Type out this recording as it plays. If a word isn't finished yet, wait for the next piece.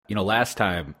last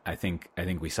time I think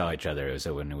we saw each other. It was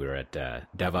when we were at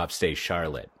DevOps Day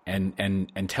Charlotte.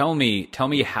 And tell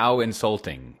me how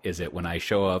insulting is it when I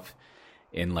show up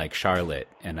in like Charlotte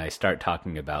and I start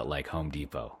talking about like Home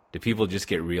Depot? Do people just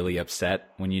get really upset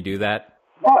when you do that?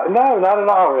 No, not at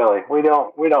all. Really, we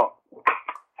don't. We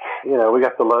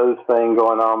got the Lowe's thing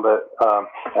going on, but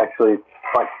actually, it's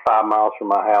like 5 miles from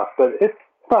my house. But it's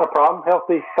not a problem.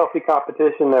 Healthy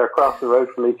competition. They're across the road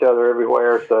from each other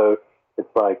everywhere, so it's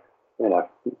like no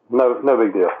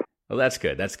big deal. Well, that's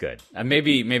good. That's good.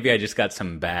 Maybe I just got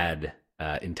some bad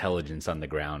intelligence on the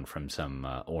ground from some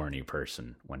Orny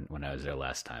person when I was there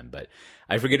last time. But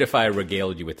I forget if I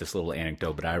regaled you with this little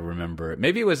anecdote, but I remember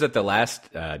maybe it was at the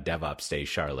last DevOps Day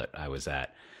Charlotte I was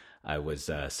at.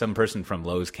 Some person from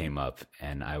Lowe's came up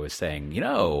and I was saying,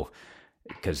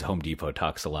 because Home Depot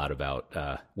talks a lot about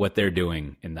what they're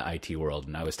doing in the IT world.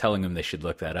 And I was telling them they should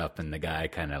look that up. And the guy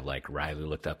kind of like wryly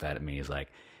looked up at me. He's like,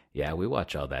 yeah, we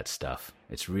watch all that stuff.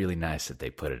 It's really nice that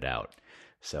they put it out.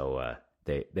 So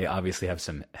they obviously have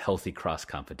some healthy cross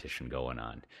competition going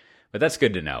on. But that's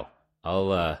good to know.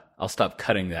 I'll stop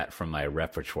cutting that from my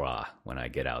repertoire when I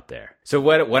get out there. So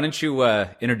why don't you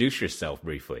introduce yourself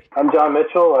briefly? I'm John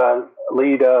Mitchell. I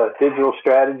lead digital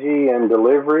strategy and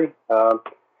delivery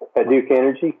at Duke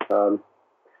Energy. My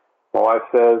wife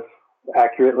says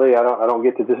accurately, I don't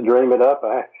get to just dream it up.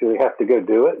 I actually have to go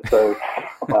do it. So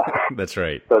that's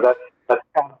right. So that's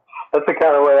the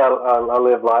kind of way I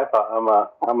live life.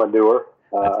 I'm a doer.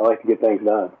 I like to get things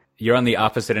done. You're on the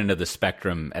opposite end of the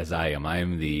spectrum as I am. I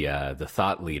am the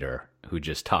thought leader who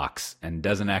just talks and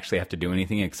doesn't actually have to do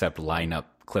anything except line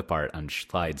up clip art on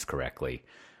slides correctly.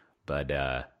 But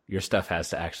your stuff has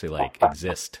to actually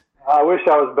exist. I wish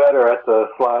I was better at the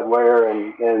slideware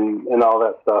and all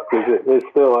that stuff, because it's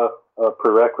still a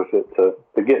prerequisite to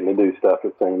getting to do stuff,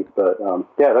 it seems. But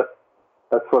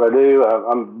that's what I do.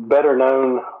 I'm better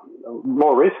known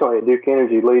more recently at Duke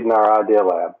Energy, leading our Idea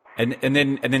Lab. And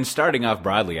then starting off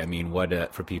broadly, I mean,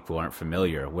 what for people who aren't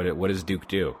familiar, what does Duke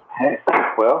do?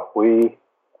 Well, we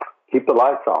keep the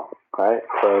lights on, right?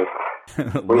 So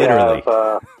literally,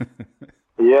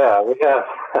 we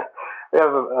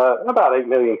have about 8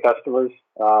 million customers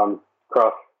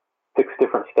across 6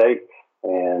 different states,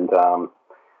 and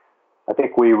I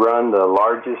think we run the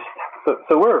largest.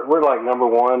 So we're like number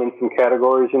one in some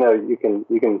categories. You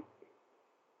can.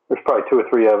 There's probably 2 or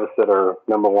 3 of us that are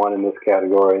number one in this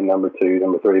category, and number 2,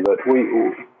 number 3. But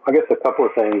I guess a couple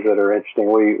of things that are interesting.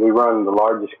 We run the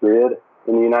largest grid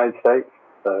in the United States.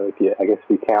 So if you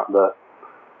count the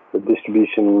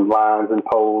distribution lines and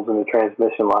poles and the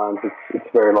transmission lines, it's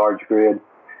a very large grid.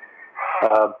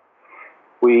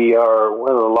 We are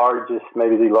one of the largest,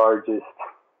 maybe the largest,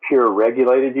 pure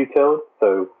regulated utility.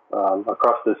 So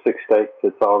across the 6 states,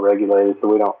 it's all regulated. So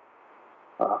we don't.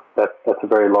 That's a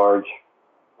very large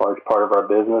part of our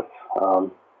business.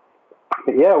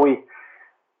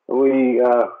 We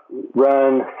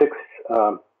run 6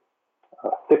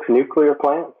 nuclear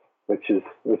plants, which is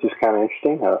kind of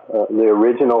interesting. The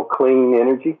original clean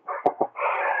energy,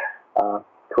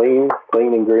 clean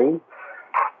and green.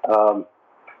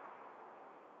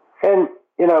 And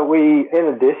we, in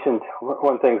addition,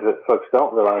 one thing that folks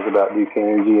don't realize about Duke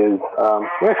Energy is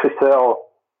we actually sell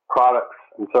products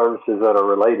and services that are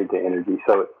related to energy.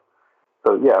 So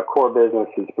our core business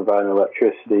is providing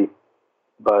electricity,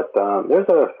 but there's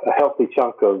a healthy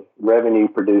chunk of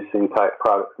revenue-producing type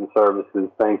products and services,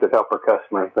 things that help our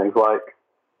customers, things like,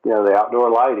 the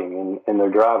outdoor lighting in their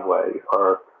driveway,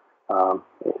 or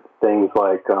things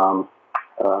like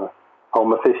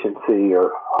home efficiency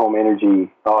or home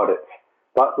energy audits.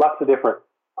 Lots of different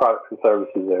products and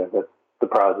services there that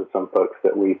surprises some folks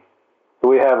that we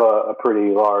have a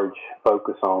pretty large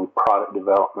focus on product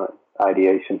development.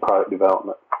 Ideation, product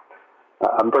development.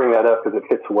 I'm bringing that up because it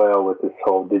fits well with this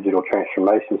whole digital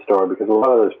transformation story, because a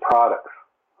lot of those products,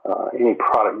 any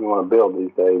product you want to build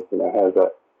these days, has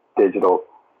that digital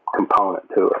component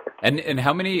to it. And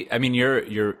how many, I mean,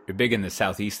 you're big in the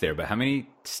Southeast there, but how many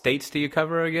states do you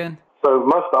cover again? So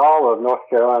most all of North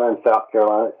Carolina and South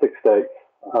Carolina, 6 states,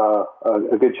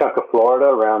 a good chunk of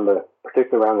Florida,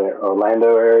 particularly around the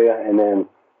Orlando area, and then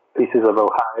pieces of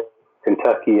Ohio,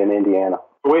 Kentucky, and Indiana.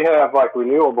 We have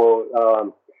renewable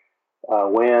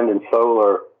wind and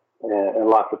solar in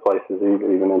lots of places,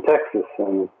 even in Texas,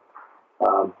 and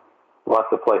lots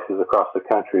of places across the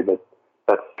country. But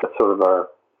that's sort of our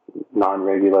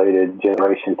non-regulated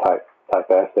generation type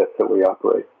assets that we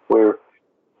operate. We're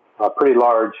a pretty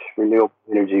large renewable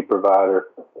energy provider.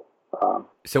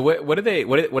 So what do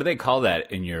they call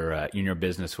that in your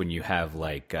business when you have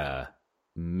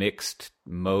mixed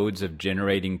modes of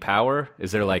generating power?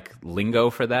 Is there like lingo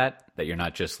for that you're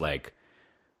not just like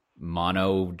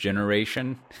mono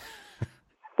generation?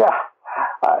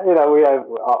 Yeah, we have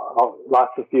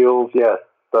lots of fuels. Yes,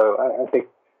 so I think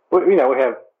we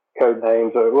have code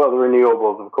names. Well, the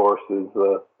renewables, of course, is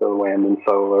the wind and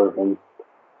solar, and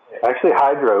actually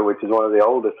hydro, which is one of the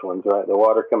oldest ones. Right, the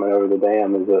water coming over the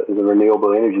dam is a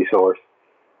renewable energy source.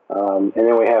 And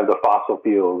then we have the fossil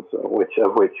fuels, which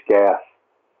gas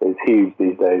is huge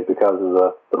these days because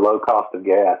of the low cost of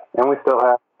gas. And we still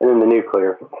have, and then the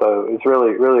nuclear. So it's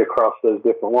really, really across those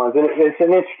different ones. And it's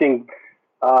an interesting,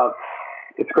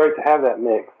 it's great to have that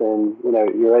mix. And,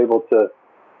 you're able to,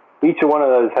 each one of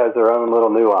those has their own little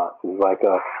nuances. Like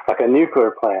a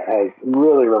nuclear plant has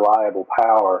really reliable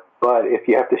power, but if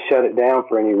you have to shut it down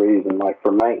for any reason, like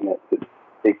for maintenance,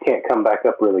 it can't come back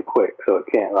up really quick, so it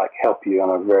can't like help you on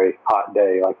a very hot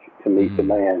day, like to meet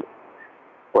demand.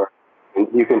 Where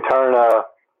you can turn a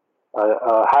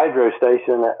hydro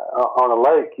station on a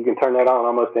lake, you can turn that on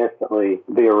almost instantly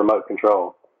via remote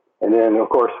control. And then, of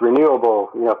course,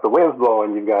 renewable. If the wind's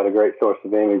blowing, you've got a great source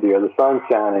of energy, or the sun's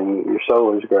shining, your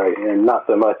solar's great, and not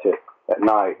so much at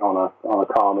night on a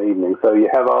calm evening. So you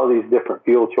have all these different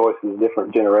fuel choices,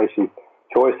 different generation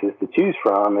choices to choose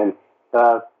from, and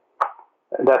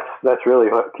that's really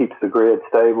what keeps the grid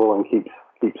stable and keeps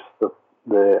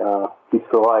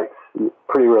the lights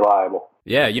pretty reliable.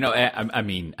 Yeah, I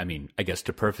mean, I guess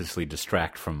to purposely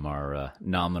distract from our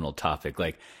nominal topic,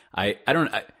 like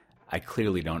I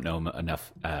clearly don't know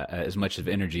enough as much of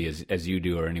energy as you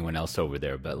do or anyone else over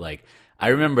there, but like I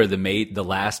remember the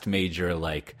last major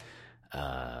like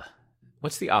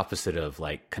what's the opposite of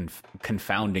like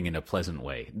confounding in a pleasant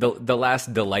way? The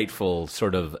last delightful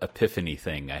sort of epiphany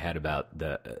thing I had about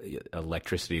the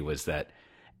electricity was that,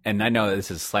 and I know this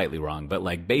is slightly wrong, but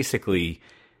like basically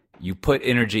you put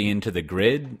energy into the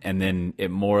grid and then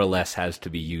it more or less has to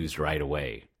be used right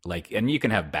away. Like, and you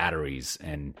can have batteries,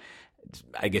 and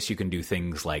I guess you can do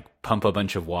things like pump a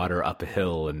bunch of water up a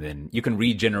hill and then you can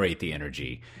regenerate the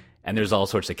energy. And there's all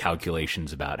sorts of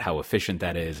calculations about how efficient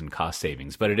that is and cost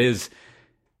savings. But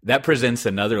that presents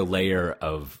another layer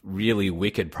of really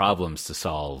wicked problems to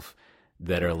solve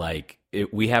that are like,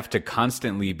 we have to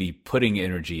constantly be putting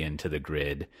energy into the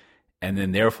grid and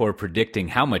then therefore predicting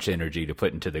how much energy to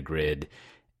put into the grid,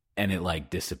 and it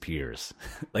like disappears.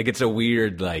 Like it's a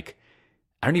weird, like,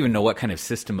 I don't even know what kind of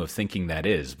system of thinking that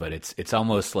is, but it's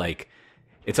almost like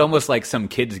some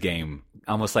kid's game,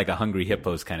 almost like a Hungry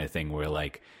Hippos kind of thing, where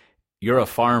like you're a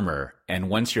farmer and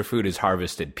once your food is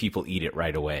harvested, people eat it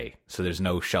right away. So there's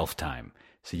no shelf time.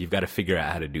 So you've got to figure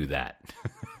out how to do that.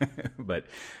 But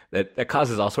that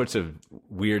causes all sorts of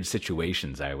weird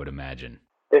situations, I would imagine.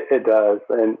 It does.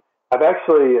 And I've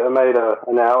actually made an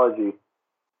analogy.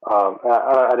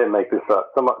 I didn't make this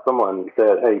up. Someone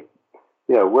said, hey,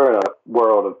 we're in a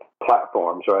world of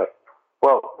platforms, right?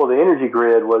 Well, the energy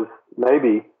grid was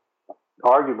maybe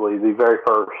arguably the very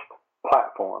first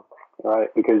platform, right?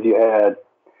 Because you had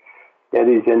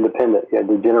these independent, you had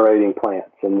the generating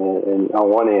plants and on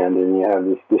one end, and you have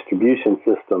this distribution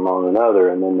system on another,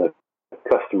 and then the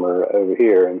customer over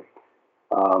here, and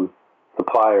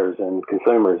suppliers and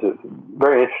consumers. It's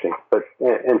very interesting.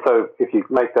 And so if you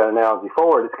make that analogy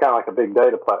forward, it's kind of like a big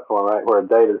data platform, right? Where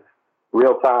data's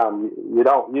real time. You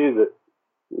don't use it,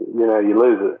 you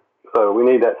lose it. So we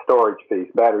need that storage piece.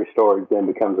 Battery storage then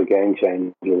becomes a game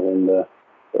changer and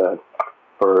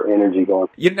for energy going.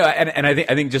 And I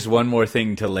think just one more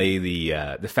thing to lay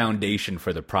the foundation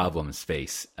for the problem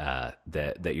space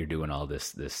that you're doing all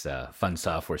this fun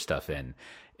software stuff in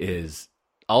is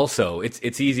also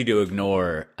it's easy to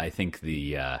ignore. I think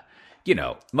the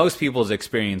most people's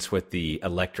experience with the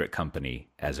electric company,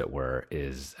 as it were,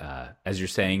 is as you're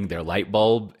saying, their light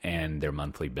bulb and their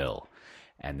monthly bill,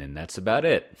 and then that's about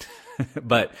it.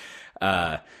 But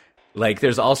like,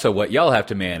 there's also what y'all have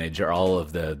to manage are all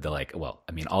of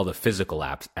all the physical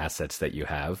assets that you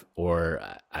have, or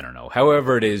I don't know,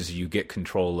 however it is you get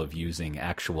control of using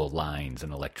actual lines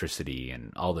and electricity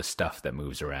and all the stuff that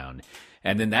moves around.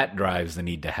 And then that drives the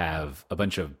need to have a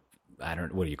bunch of,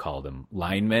 what do you call them?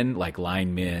 Linemen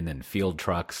and field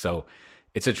trucks. So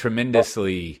it's a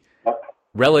tremendously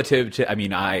relative to,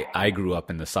 I grew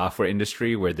up in the software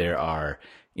industry where there are,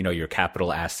 your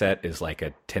capital asset is like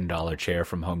a $10 chair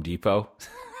from Home Depot.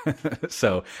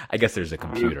 So I guess there's a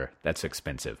computer that's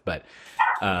expensive, but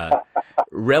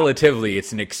relatively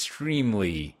it's an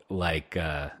extremely like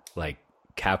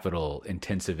capital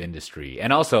intensive industry,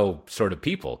 and also sort of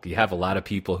people. You have a lot of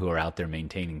people who are out there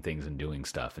maintaining things and doing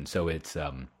stuff. And so it's,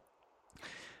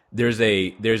 there's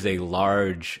a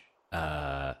large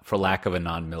for lack of a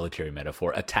non-military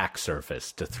metaphor, attack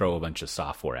surface to throw a bunch of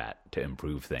software at to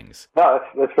improve things. No,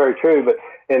 that's very true. But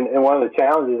and one of the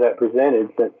challenges that presented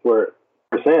since we're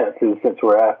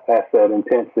asset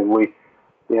intensive,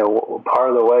 part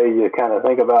of the way you kind of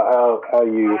think about how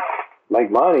you make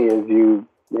money is you've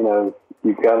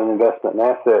got an investment in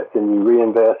assets and you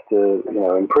reinvest to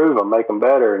improve them, make them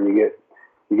better, and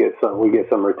we get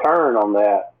some return on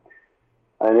that.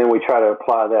 And then we try to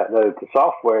apply that though to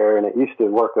software, and it used to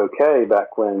work okay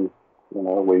back when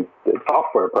we did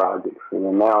software projects. And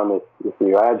then now in this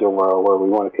new agile world where we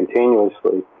want to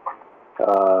continuously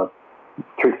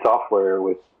treat software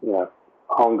with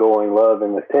ongoing love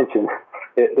and attention,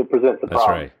 it presents a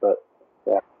problem. Right. But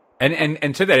yeah,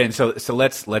 and to that end, so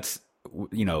let's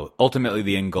ultimately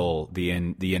the end goal, the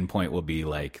end point will be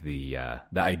like the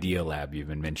idea lab you've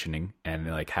been mentioning, and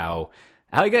like how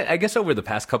I guess over the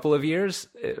past couple of years,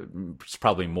 it's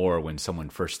probably more when someone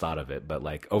first thought of it, but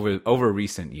like over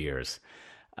recent years,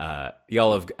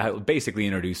 y'all have basically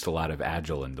introduced a lot of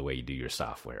agile in the way you do your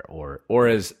software, or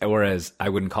as I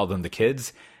wouldn't call them the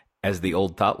kids, as the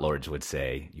old thought lords would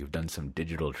say, you've done some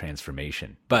digital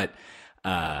transformation. But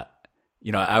I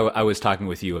was talking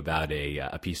with you about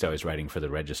a piece I was writing for the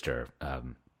Register,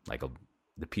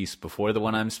 the piece before the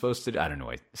one I'm supposed to do, I don't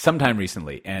know, sometime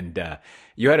recently. And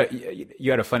you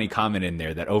had a funny comment in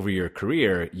there that over your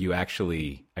career, you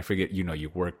actually, I forget,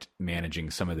 you worked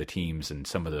managing some of the teams and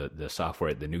some of the software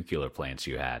at the nuclear plants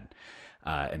you had.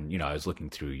 And I was looking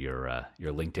through your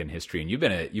LinkedIn history, and you've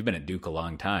been at Duke a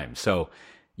long time. So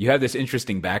you have this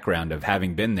interesting background of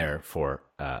having been there for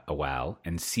a while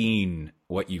and seen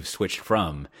what you've switched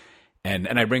from. And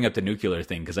I bring up the nuclear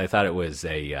thing because I thought it was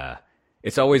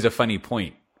it's always a funny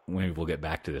point. Maybe we'll get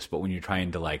back to this, but when you're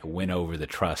trying to like win over the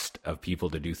trust of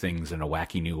people to do things in a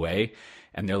wacky new way,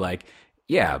 and they're like,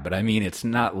 yeah, but I mean, it's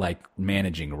not like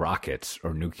managing rockets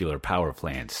or nuclear power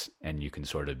plants. And you can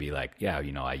sort of be like, yeah,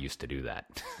 I used to do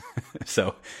that.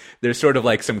 So there's sort of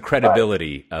like some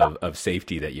credibility of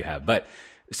safety that you have. But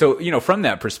so, from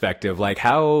that perspective, like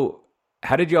how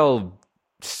did y'all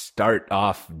start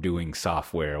off doing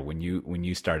software when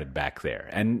you started back there?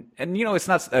 And it's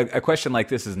not a question like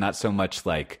this is not so much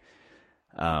like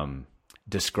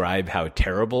describe how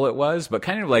terrible it was, but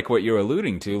kind of like what you're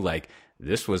alluding to, like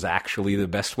this was actually the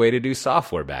best way to do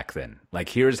software back then. Like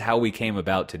here's how we came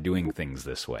about to doing things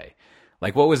this way.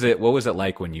 Like what was it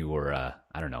like when you were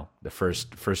I don't know, the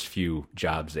first few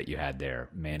jobs that you had there,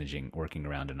 working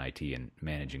around in IT and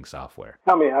managing software?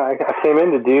 I mean, I came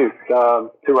into Duke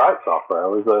to write software. I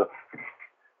was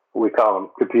we call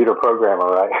them computer programmer,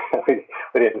 right?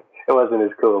 It wasn't as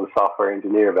cool as a software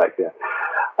engineer back then.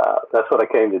 That's what I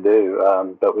came to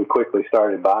do. But we quickly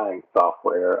started buying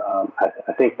software.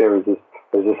 I think there's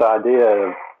this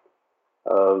idea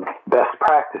of best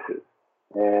practices.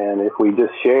 And if we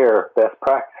just share best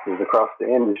practices across the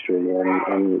industry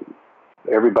and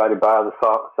everybody buy the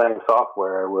same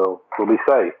software, we'll be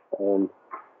safe. And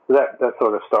that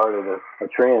sort of started a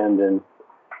trend. And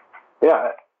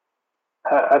yeah,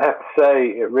 I'd have to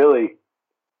say it really,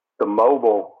 the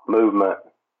mobile movement,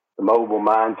 the mobile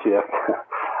mind shift,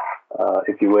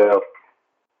 if you will,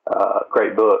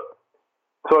 great book,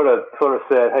 sort of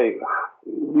said, hey,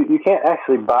 you can't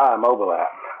actually buy a mobile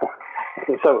app.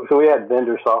 So we had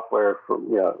vendor software for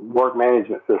work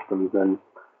management systems, and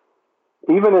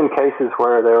even in cases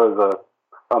where there was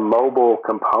a mobile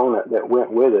component that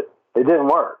went with it, it didn't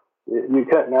work. You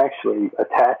couldn't actually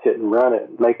attach it and run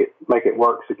it, make it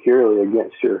work securely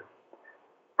against your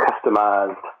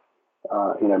customized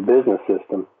business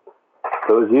system.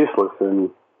 So it was useless,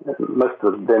 and most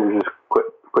of the vendors just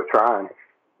quit trying.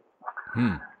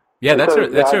 Yeah, that's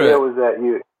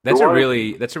a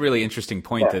really interesting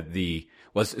point. Yeah.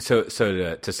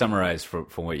 To summarize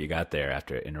from what you got there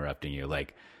after interrupting you,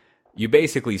 like you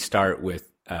basically start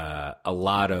with a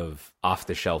lot of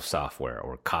off-the-shelf software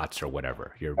or COTS or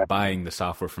whatever. You're buying the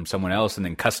software from someone else and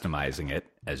then customizing it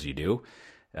as you do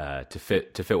to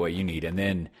fit what you need, and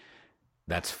then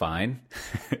that's fine.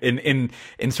 in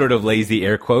sort of lazy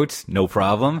air quotes, no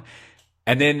problem.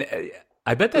 And then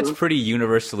I bet that's pretty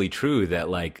universally true that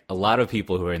like a lot of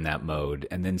people who are in that mode,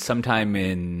 and then sometime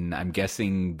in, I'm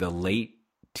guessing the late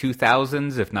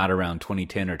 2000s, if not around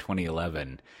 2010 or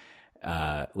 2011,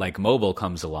 like mobile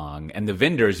comes along, and the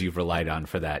vendors you've relied on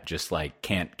for that just like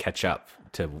can't catch up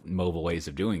to mobile ways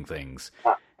of doing things.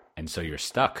 And so you're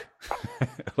stuck.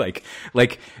 like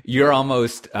you're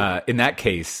almost, in that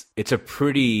case, it's a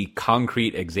pretty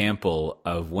concrete example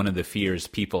of one of the fears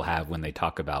people have when they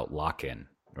talk about lock-in,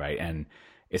 right? And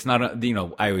it's not,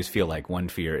 I always feel like one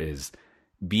fear is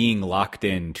being locked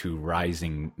into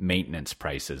rising maintenance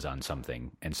prices on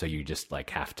something. And so you just like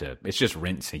have to, it's just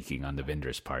rent seeking on the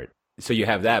vendor's part. So you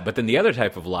have that. But then the other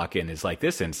type of lock-in is like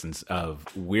this instance of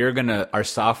our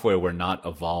software will not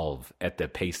evolve at the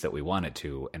pace that we want it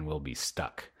to, and we'll be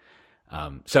stuck.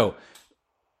 So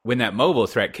when that mobile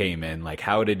threat came in, like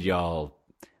how did y'all,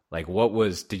 like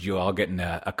did you all get in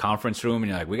a conference room and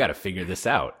you're like, we got to figure this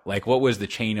out? Like what was the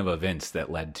chain of events that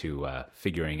led to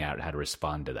figuring out how to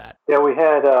respond to that? Yeah, we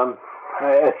had,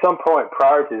 at some point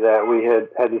prior to that, we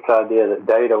had this idea that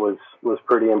data was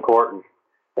pretty important.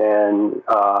 And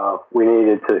we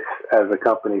needed to, as a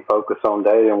company, focus on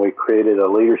data, and we created a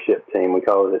leadership team. We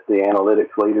called it the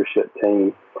Analytics Leadership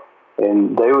Team.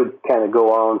 And they would kind of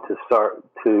go on to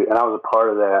and I was a part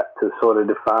of that, to sort of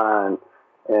define,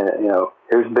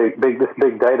 here's this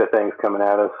big data thing's coming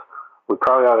at us. We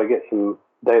probably ought to get some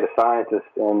data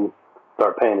scientists and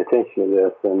start paying attention to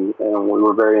this. And we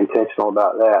were very intentional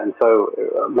about that. And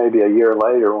so maybe a year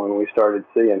later, when we started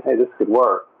seeing, hey, this could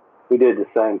work, we did the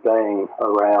same thing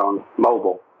around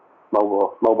mobile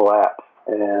apps.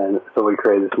 And so we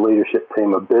created this leadership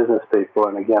team of business people.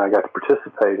 And again, I got to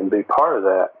participate and be part of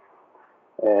that.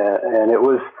 And it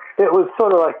was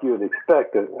sort of like you would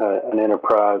expect an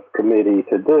enterprise committee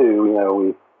to do.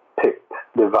 We picked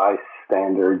device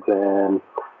standards and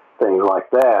things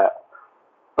like that.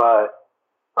 But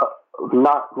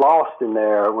not lost in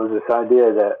there was this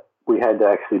idea that we had to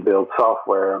actually build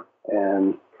software,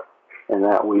 and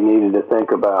that we needed to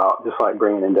think about, just like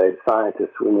bringing in data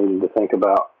scientists, we needed to think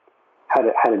about how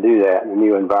to do that in a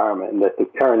new environment, and that the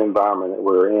current environment that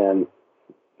we're in,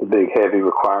 the big, heavy,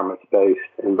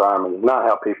 requirements-based environment, is not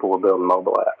how people were building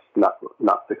mobile apps,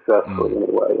 not successfully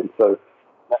anyway. And so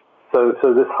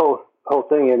this whole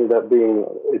thing ended up being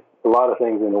a lot of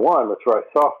things into one. Let's write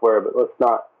software, but let's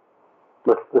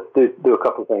do a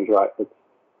couple of things right.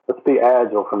 Let's be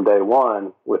agile from day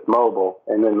one with mobile,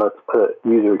 and then let's put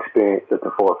user experience at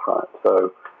the forefront.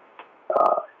 So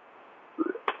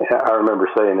I remember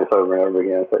saying this over and over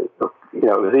again. It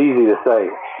was easy to say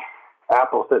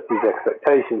Apple sets these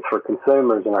expectations for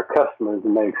consumers and our customers,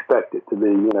 and they expect it to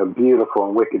be, beautiful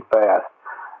and wicked fast.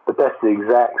 But that's the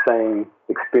exact same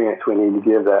experience we need to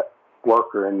give that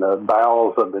worker in the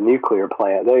bowels of the nuclear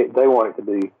plant. They want it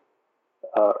to be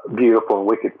beautiful and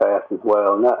wicked fast as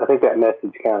well. And I think that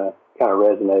message kind of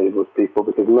resonated with people,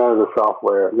 because none of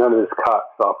this COTS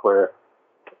software,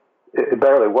 it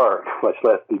barely worked, much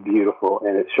less be beautiful,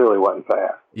 and it surely wasn't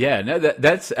fast. Yeah, no,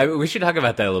 that's. We should talk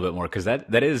about that a little bit more, because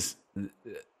that is,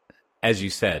 as you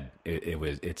said,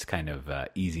 it's kind of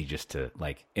easy just to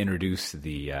like introduce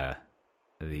the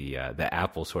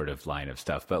Apple sort of line of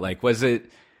stuff. But like, was it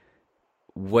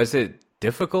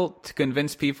difficult to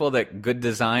convince people that good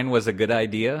design was a good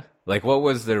idea? Like, what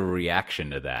was the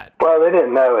reaction to that? Well, they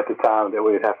didn't know at the time that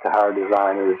we'd have to hire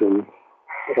designers and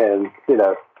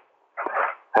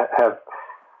have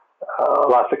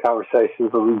lots of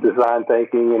conversations with design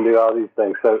thinking and do all these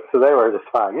things. So they were just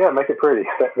fine. Yeah, make it pretty.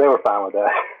 They were fine with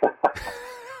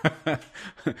that.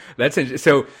 That's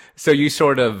interesting. So you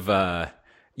sort of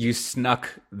you snuck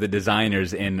the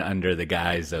designers in under the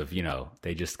guise of,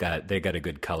 they got a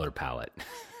good color palette.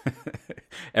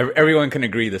 Everyone can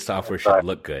agree the software should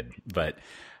look good, but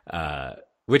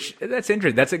which that's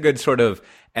interesting. That's a good sort of,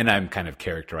 and I'm kind of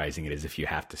characterizing it as if you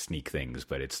have to sneak things,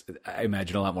 but I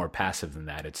imagine a lot more passive than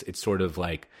that. It's sort of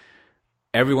like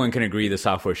everyone can agree the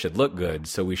software should look good,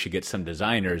 so we should get some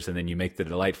designers, and then you make the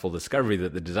delightful discovery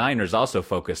that the designers also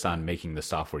focus on making the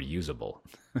software usable,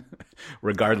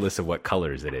 regardless of what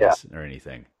colors it is or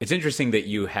anything. It's interesting that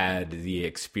you had the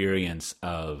experience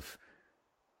of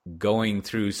going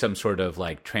through some sort of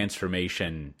like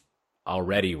transformation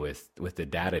already with the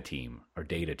data team or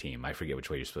data team. I forget which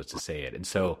way you're supposed to say it. And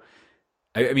so,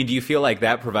 I mean, do you feel like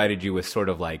that provided you with sort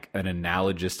of like an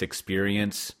analogous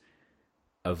experience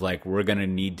of like, we're going to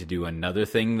need to do another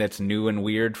thing that's new and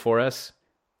weird for us?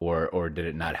 Or did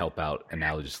it not help out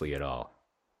analogously at all?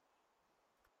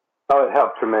 Oh, it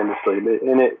helped tremendously.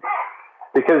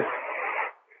 Because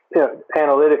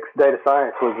analytics, data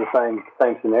science was the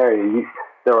same scenario.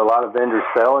 There were a lot of vendors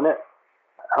selling it.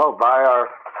 Oh, buy our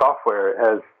software. It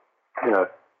has,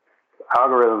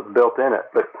 algorithms built in it.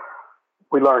 But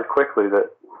we learned quickly that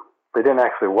they didn't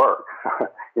actually work.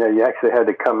 You actually had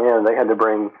to come in. They had to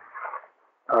bring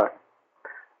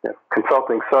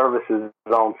consulting services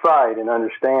on site and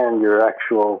understand your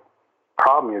actual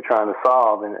problem you're trying to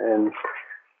solve.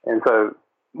 And so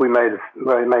we made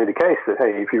the case that,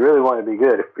 hey, if you really want to be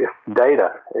good, if data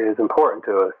is important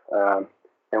to us,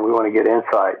 and we want to get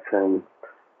insights and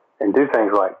do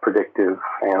things like predictive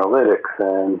analytics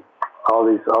and all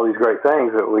these great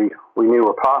things that we knew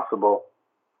were possible,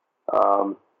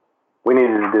 we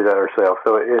needed to do that ourselves.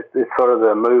 So it's sort of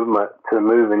the movement to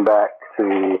moving back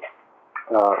to,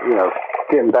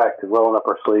 getting back to rolling up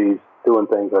our sleeves, doing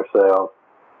things ourselves.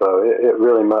 So it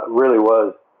really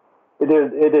was. It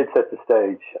did set the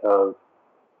stage of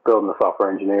building the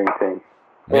software engineering team.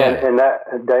 Yeah. And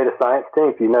that data science team,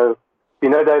 if you know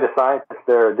data scientists,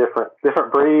 they're a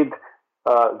different breed.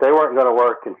 They weren't going to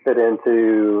work and fit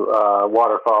into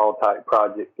waterfall type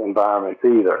project environments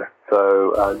either.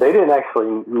 So they didn't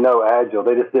actually know Agile.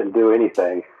 They just didn't do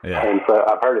anything. Yeah. And so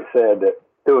I've heard it said that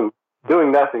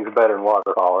doing nothing is better than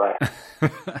waterfall, right?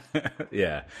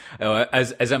 Yeah.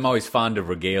 As I'm always fond of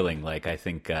regaling, like I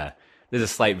think there's a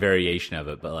slight variation of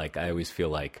it, but like I always feel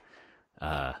like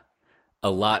a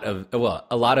lot of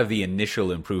the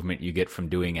initial improvement you get from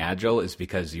doing Agile is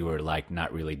because you were like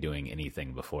not really doing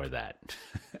anything before that.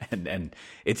 and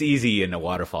it's easy in a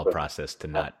waterfall process to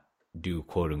not do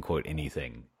quote unquote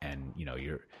anything. And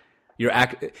you're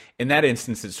in that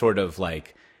instance, it's sort of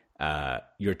like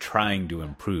you're trying to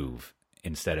improve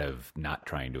instead of not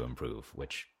trying to improve,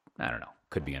 which I don't know,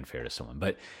 could be unfair to someone,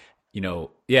 but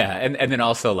yeah. And then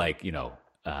also like,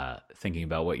 thinking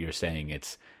about what you're saying,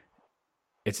 it's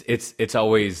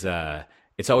always a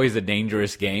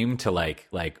dangerous game to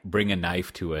like bring a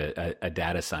knife to a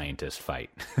data scientist fight,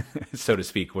 so to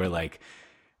speak, where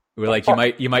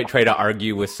you might try to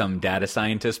argue with some data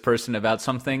scientist person about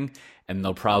something and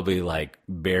they'll probably like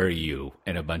bury you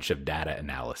in a bunch of data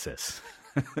analysis.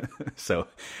 So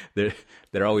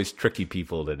they're always tricky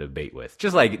people to debate with,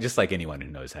 just like anyone who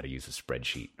knows how to use a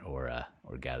spreadsheet or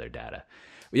gather data.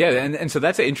 Yeah, and so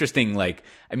that's an interesting, like,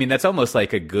 I mean, that's almost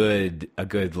like a good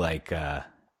like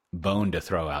bone to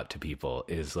throw out to people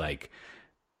is like,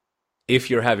 if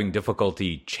you're having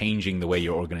difficulty changing the way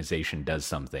your organization does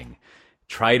something,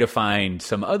 try to find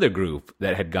some other group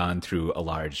that had gone through a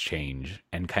large change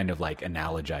and kind of like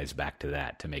analogize back to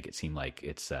that to make it seem like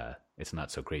it's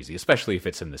not so crazy, especially if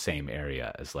it's in the same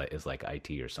area as like IT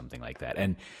or something like that.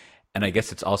 And I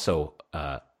guess it's also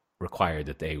required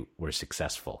that they were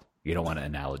successful. You don't want to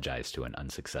analogize to an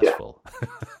unsuccessful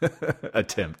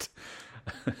attempt.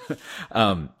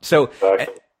 So,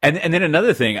 and then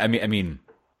another thing, I mean,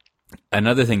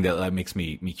 another thing that makes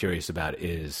me curious about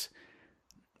is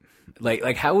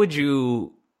like how would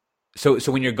you, so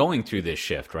when you're going through this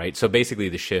shift, right? So basically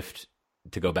the shift,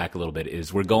 to go back a little bit,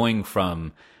 is we're going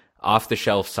from off the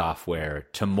shelf software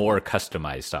to more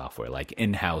customized software, like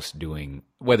in-house doing,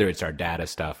 whether it's our data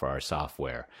stuff or our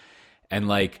software. And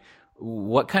like,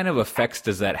 what kind of effects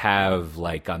does that have,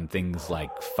 like on things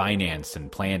like finance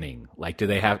and planning? Like, do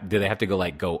they have to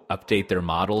go update their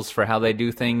models for how they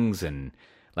do things? And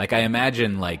like, I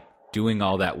imagine like doing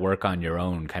all that work on your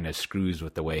own kind of screws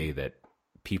with the way that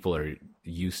people are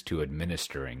used to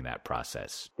administering that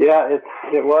process. Yeah,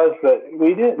 it was, but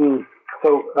we didn't.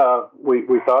 So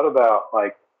we thought about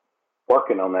like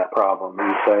working on that problem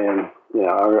and saying,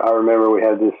 I remember we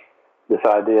had this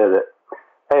idea that,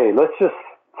 hey, let's just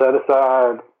set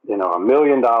aside, $1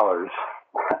 million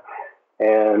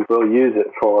and we'll use it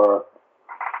for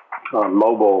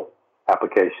mobile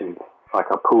applications, like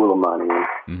a pool of money.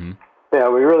 Mm-hmm.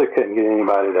 We really couldn't get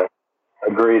anybody to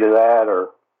agree to that or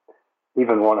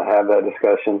even want to have that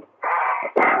discussion.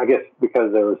 I guess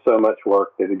because there was so much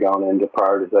work that had gone into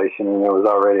prioritization, and there was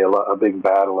already a big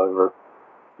battle over,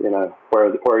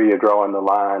 where you're drawing the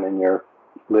line in your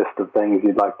list of things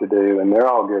you'd like to do, and they're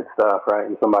all good stuff, right?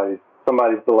 And somebody's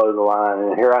below the line,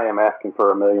 and here I am asking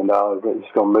for $1 million. It's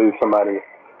just going to move somebody,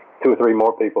 2 or 3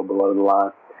 more people below the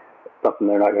line. Something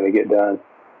they're not going to get done.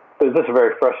 So it's just a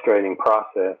very frustrating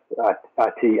process.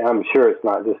 IT, I'm sure it's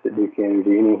not just at Duke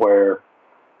Energy, anywhere,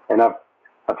 and I've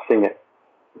seen it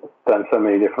done so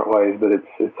many different ways, but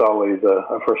it's always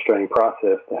a frustrating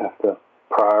process to have to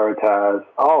prioritize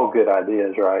all good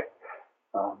ideas, right?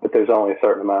 But there's only a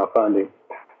certain amount of funding.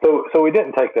 So we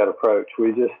didn't take that approach.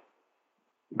 We just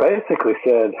basically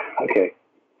said, okay,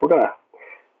 we're going to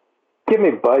give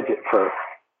me budget for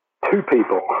 2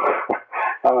 people.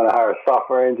 I'm going to hire a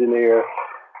software engineer,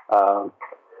 2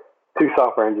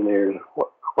 software engineers,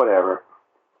 whatever.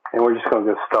 And we're just going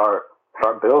to start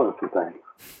building some things.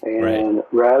 And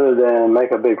rather than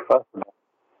make a big fuss about it,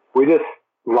 we just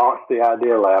launched the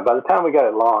Idea Lab. By the time we got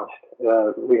it launched,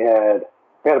 we had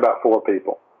about 4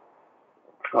 people.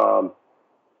 And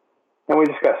we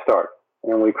just got started.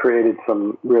 And we created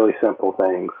some really simple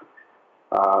things.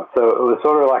 So it was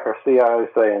sort of like our CIO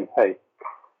saying, hey,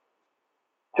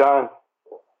 John,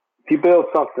 if you build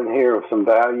something here with some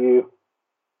value,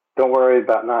 don't worry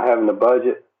about not having the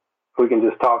budget. We can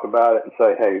just talk about it and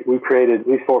say, hey,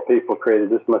 these 4 people created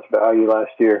this much value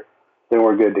last year, then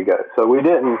we're good to go. So we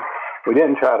didn't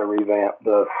try to revamp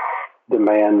the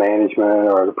demand management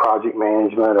or the project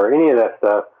management or any of that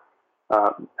stuff.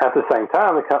 At the same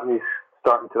time, the company's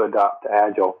starting to adopt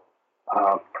Agile,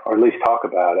 or at least talk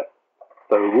about it.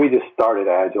 So we just started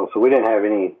Agile. So we didn't have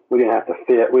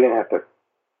to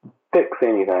fix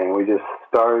anything. We just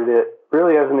started it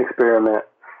really as an experiment,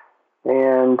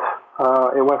 and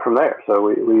it went from there. So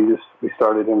we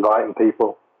started inviting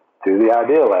people to the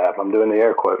Idea Lab. I'm doing the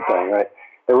air quote thing, right?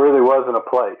 There really wasn't a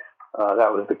place.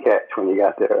 That was the catch when you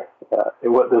got there.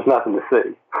 There's nothing to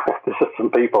see. There's just some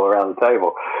people around the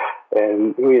table,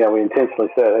 and we intentionally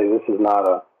said, "Hey, this is not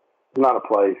a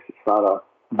place. It's not a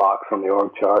box on the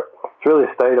org chart. It's really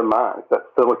a state of mind. It's that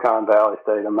Silicon Valley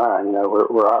state of mind. We're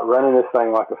running this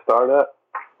thing like a startup,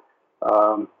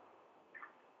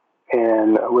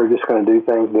 and we're just going to do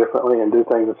things differently and do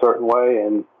things a certain way,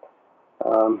 and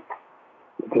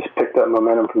just picked up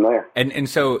momentum from there." And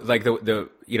so like the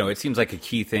it seems like a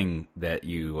key thing that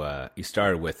you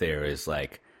started with there is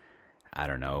like, I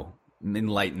don't know,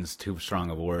 enlighten's too strong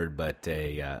of a word, but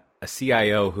a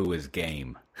CIO who is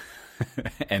game,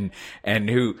 and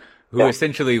who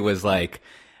essentially was like,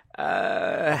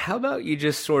 how about you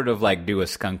just sort of like do a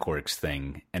skunkworks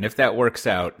thing, and if that works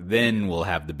out, then we'll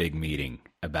have the big meeting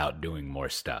about doing more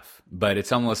stuff. But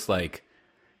it's almost like,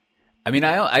 I mean,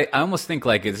 I almost think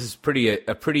like this is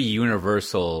a pretty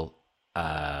universal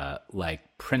like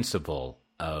principle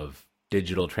of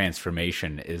digital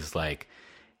transformation is like,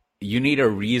 you need a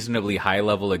reasonably high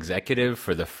level executive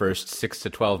for the first 6 to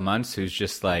 12 months who's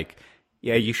just like,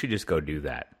 yeah, you should just go do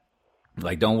that.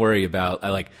 Like, don't worry about,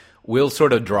 like, we'll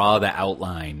sort of draw the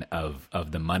outline of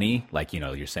the money. Like,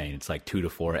 you're saying it's like 2 to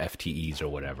 4 FTEs or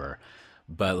whatever,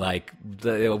 but like,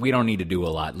 we don't need to do a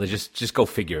lot. Let's just go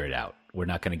figure it out. We're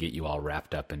not going to get you all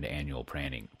wrapped up into annual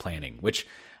planning, which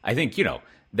I think,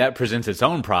 that presents its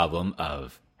own problem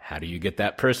of how do you get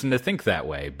that person to think that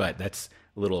way? But that's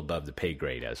a little above the pay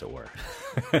grade, as it were.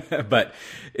 But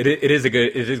it is a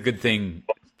good thing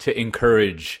to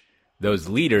encourage those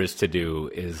leaders to do,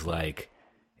 is like,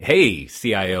 hey,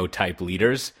 CIO type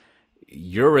leaders,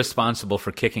 you're responsible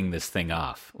for kicking this thing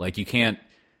off. Like, you can't,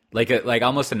 like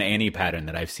almost an Annie pattern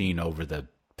that I've seen over the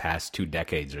past 2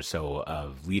 decades or so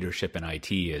of leadership in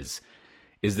IT is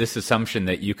this assumption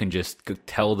that you can just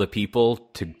tell the people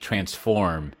to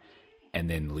transform and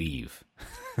then leave.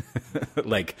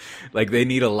 like they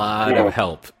need a lot of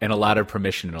help and a lot of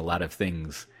permission and a lot of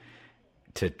things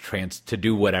to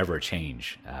do whatever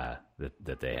change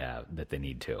that they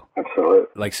need to. Absolutely.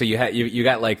 Like, so you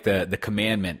got like the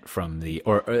commandment from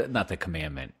or not the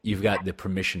commandment. You've got the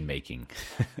permission making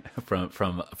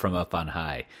from up on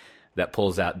high that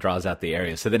draws out the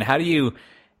area. So then how do you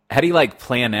like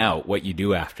plan out what you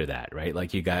do after that, right?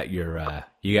 Like, you got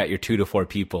your 2 to 4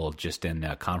 people just in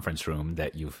a conference room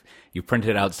that you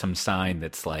printed out some sign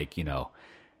that's like,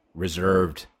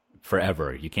 reserved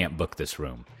forever. You can't book this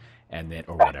room, and then,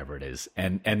 or whatever it is.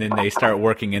 And then they start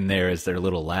working in there as their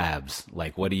little labs.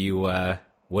 Like, what do you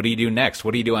do next?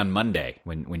 What do you do on Monday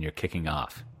when you're kicking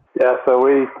off? Yeah. So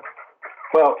we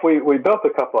built a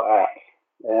couple of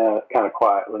apps, kind of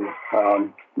quietly,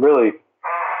 really,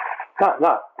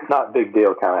 not big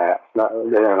deal kind of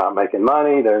apps. They're not making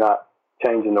money. They're not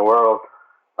changing the world.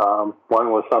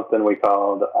 One was something we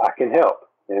called I Can Help,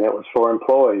 and it was for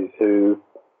employees who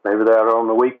maybe they're out on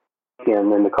the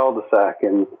weekend in the cul-de-sac,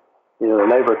 and the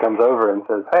neighbor comes over and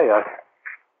says, "Hey, I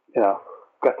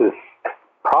got this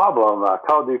problem. I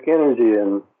called Duke Energy,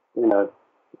 and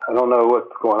I don't know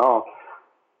what's going on."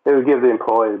 It would give the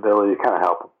employee the ability to kind of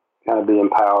help them, kind of be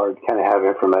empowered, kind of have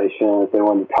information if they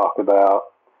wanted to talk about,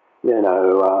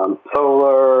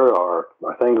 solar or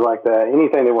things like that.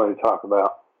 Anything they wanted to talk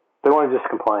about. If they wanted to just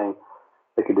complain,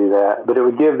 they could do that. But it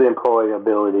would give the employee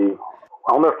ability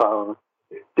on their phone,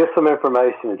 get some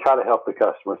information and try to help the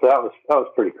customer. So that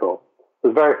was pretty cool.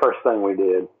 The very first thing we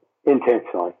did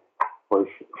intentionally was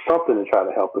something to try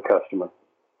to help the customer.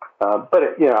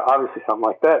 But obviously something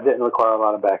like that didn't require a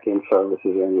lot of back-end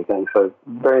services or anything. So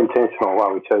very intentional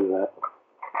why we chose that.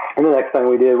 And the next thing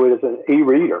we did was an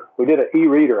e-reader. We did an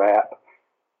e-reader app,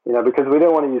 because we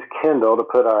didn't want to use Kindle to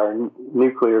put our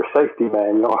nuclear safety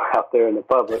manual out there in the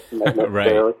public necessarily. Right.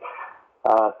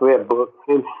 So we had books,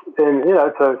 and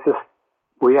so it's just,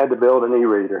 we had to build an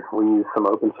e-reader. We used some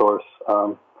open source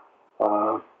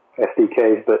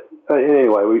SDKs, but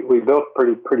anyway, we built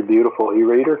pretty beautiful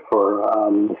e-reader for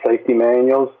the safety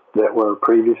manuals that were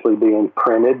previously being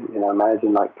printed.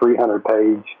 Imagine like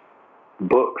 300-page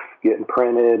books getting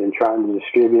printed and trying to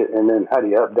distribute, and then how do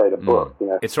you update a book?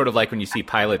 It's sort of like when you see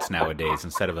pilots nowadays,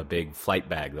 instead of a big flight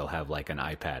bag, they'll have like an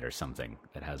iPad or something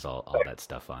that has all that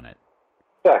stuff on it.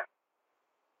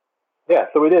 Yeah.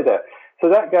 So we did that. so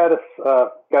that got us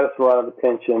a lot of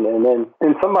attention.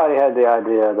 And somebody had the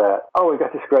idea that, we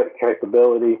got this great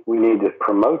capability. We need to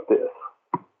promote this.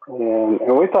 And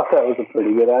we thought that was a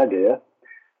pretty good idea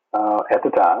at the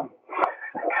time.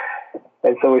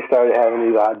 And so we started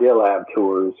having these Idea Lab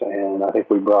tours, and I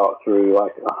think we brought through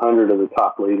like 100 of the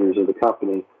top leaders of the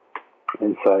company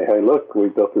and say, hey, look, we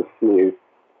got this new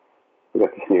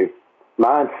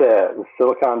mindset, the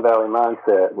Silicon Valley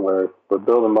mindset, where we're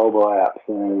building mobile apps,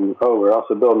 and we're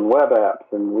also building web apps,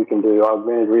 and we can do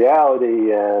augmented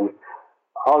reality and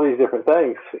all these different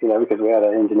things, because we had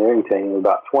an engineering team of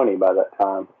about 20 by that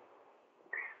time.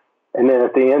 And then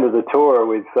at the end of the tour,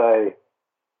 we'd say,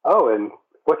 and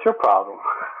what's your problem?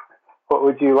 What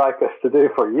would you like us to do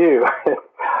for you?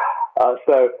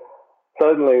 So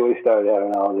suddenly we started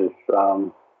having all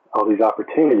these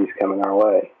opportunities coming our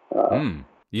way.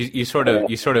 You sort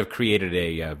of created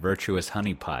a virtuous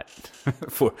honeypot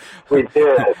for we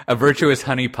did a virtuous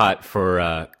honeypot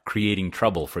for creating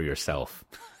trouble for yourself.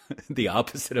 The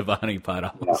opposite of a honeypot,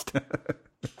 almost. Yeah.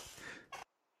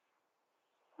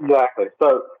 Exactly.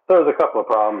 So there's a couple of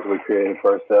problems we created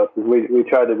for ourselves. We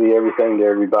tried to be everything to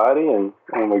everybody, and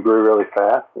we grew really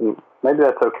fast. And maybe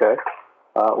that's okay.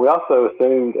 We also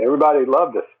assumed everybody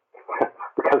loved us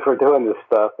because we're doing this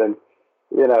stuff, and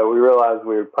we realized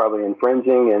we were probably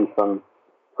infringing in some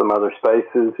other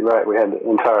spaces. Right? We had the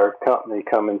entire company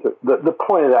come into the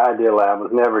point of the Idea Lab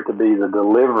was never to be the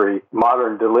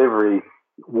modern delivery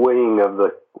wing of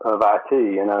IT.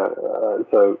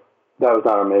 So that was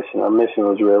not our mission. Our mission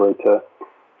was really to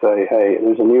say, hey,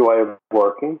 there's a new way of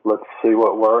working. Let's see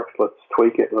what works. Let's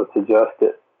tweak it. Let's adjust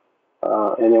it.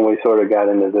 And then we sort of got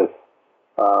into this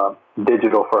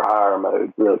digital for hire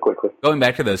mode really quickly. Going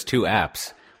back to those two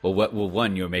apps,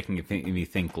 one, you were making me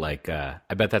think like, I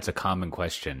bet that's a common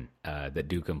question that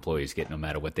Duke employees get no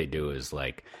matter what they do is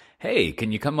like, hey,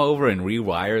 can you come over and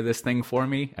rewire this thing for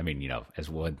me? I mean, as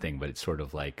one thing, but it's sort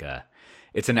of like,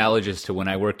 it's analogous to when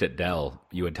I worked at Dell.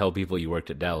 You would tell people you worked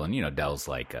at Dell, and Dell's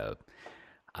like,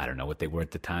 I don't know what they were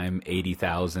at the time,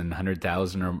 80,000,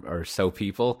 100,000 or so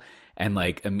people. And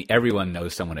like everyone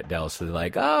knows someone at Dell. So they're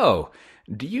like, oh,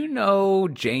 do you know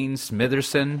Jane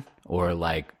Smitherson or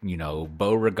like,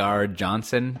 Beauregard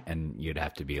Johnson? And you'd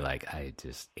have to be like,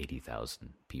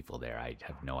 80,000 people there. I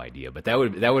have no idea. But that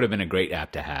would have been a great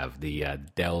app to have, the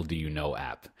Dell Do You Know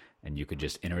app. And you could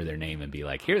just enter their name and be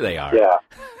like, here they are. Yeah.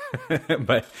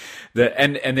 But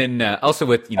and then also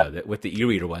with, with the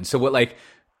e-reader one. So what, like,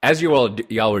 as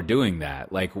y'all were doing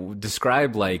that, like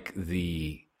describe like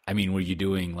were you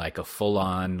doing like a full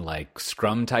on like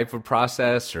Scrum type of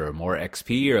process or more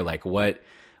XP or like what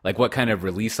kind of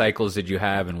release cycles did you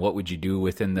have and what would you do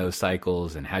within those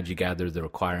cycles and how'd you gather the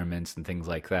requirements and things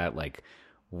like that? Like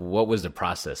what was the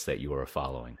process that you were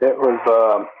following? It was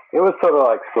sort of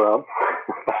like Scrum.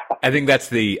 I think that's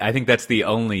the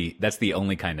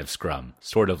only kind of Scrum,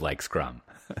 sort of like Scrum.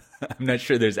 I'm not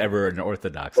sure there's ever an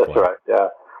orthodox one. That's right. Yeah,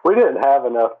 we didn't have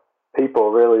enough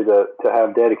people really to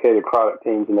have dedicated product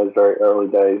teams in those very early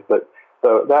days. But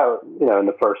so that in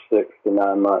the first 6 to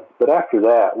 9 months. But after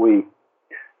that, when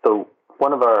we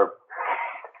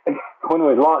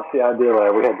launched the Idea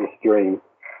Lab, we had this dream.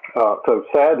 So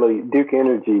sadly, Duke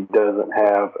Energy doesn't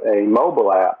have a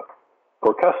mobile app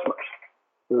for customers.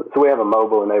 So we have a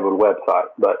mobile-enabled website,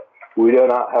 but we do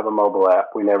not have a mobile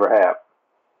app. We never have.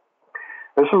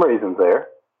 There's some reasons there.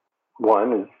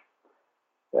 One is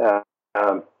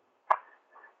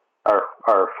our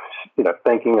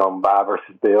thinking on buy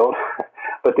versus build,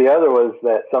 but the other was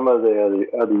that some of the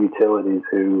other utilities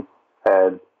who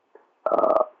had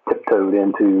tiptoed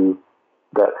into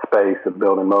that space of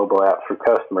building mobile apps for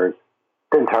customers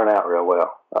didn't turn out real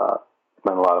well.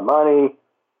 Spent a lot of money.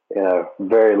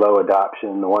 Very low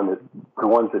adoption. The ones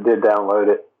that did download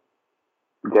it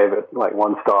gave it like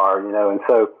 1 star, and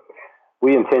so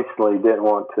we intentionally didn't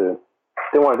want to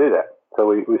do that. So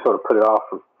we sort of put it off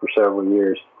for several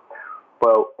years.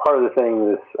 Well, part of the thing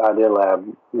this Idea Lab,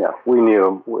 we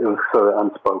knew it was sort of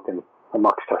unspoken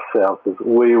amongst ourselves is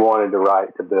we wanted the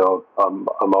right to build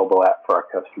a mobile app for our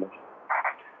customers.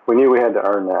 We knew we had to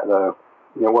earn that though.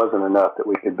 It wasn't enough that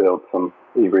we could build some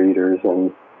e-readers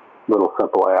and little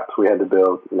simple apps. We had to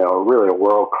build, really a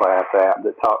world-class app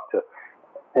that talked to,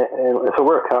 and so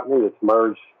we're a company that's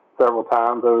merged several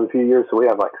times over a few years, so we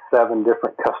have like 7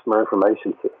 different customer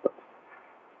information systems.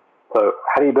 So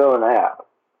how do you build an app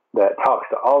that talks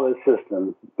to all those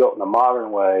systems built in a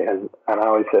modern way? And I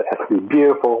always say it has to be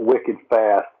beautiful, wicked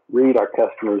fast, read our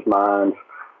customers' minds.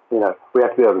 We have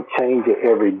to be able to change it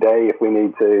every day if we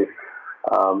need to.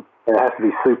 And it has to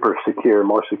be super secure,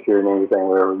 more secure than anything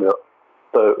we ever built.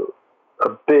 So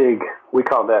we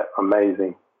call that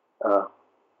amazing. Uh,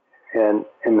 and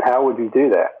how would you do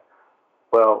that?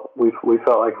 Well, we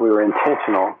felt like we were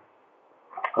intentional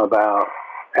about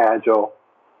agile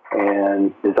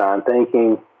and design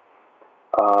thinking,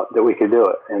 that we could do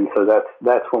it. And so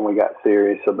that's when we got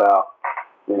serious about,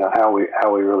 how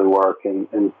we really work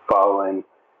and following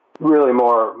really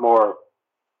more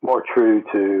true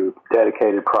to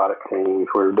dedicated product teams.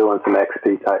 We're doing some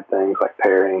XP type things like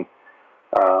pairing.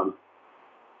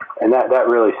 And that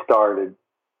really started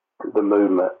the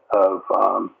movement of,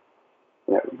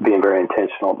 being very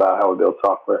intentional about how we build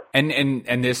software. And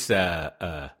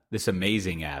this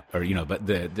amazing app, or but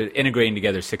the integrating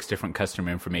together 6 different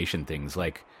customer information things,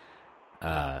 like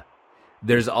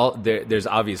there's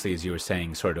obviously, as you were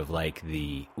saying, sort of like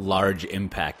the large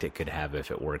impact it could have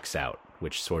if it works out,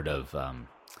 which sort of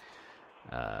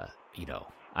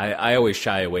I always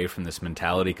shy away from this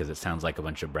mentality because it sounds like a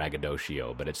bunch of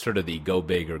braggadocio, but it's sort of the go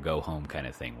big or go home kind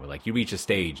of thing, where like you reach a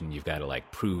stage and you've got to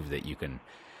like prove that you can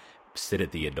sit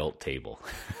at the adult table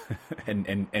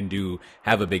and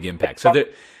have a big impact. So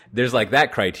there's like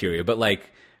that criteria, but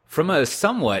like from a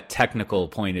somewhat technical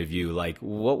point of view, like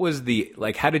what was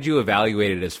how did you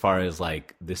evaluate it as far as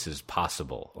like this is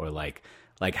possible, or like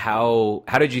how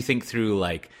did you think through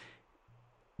like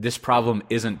this problem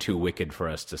isn't too wicked for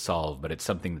us to solve, but it's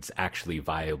something that's actually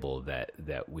viable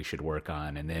that we should work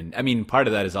on? And then, I mean, part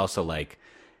of that is also like,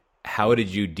 how did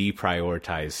you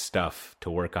deprioritize stuff to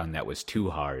work on that was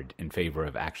too hard in favor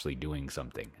of actually doing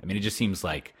something? I mean, it just seems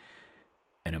like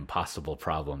an impossible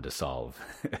problem to solve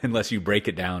unless you break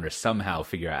it down or somehow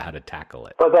figure out how to tackle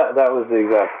it. But that was the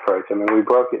exact approach. I mean, we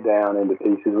broke it down into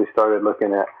pieces. We started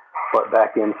looking at what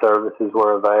back-end services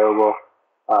were available,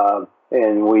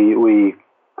 and we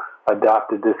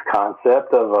adopted this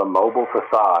concept of a mobile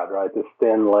facade, right? This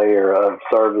thin layer of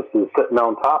services sitting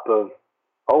on top of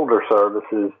older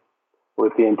services,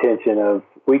 with the intention of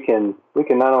we can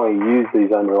not only use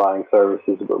these underlying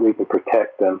services, but we can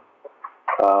protect them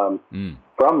from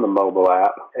the mobile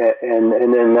app. And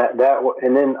then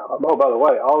oh, by the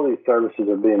way, all these services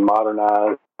are being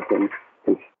modernized and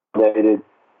consolidated,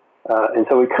 and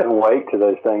so we couldn't wait till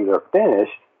those things are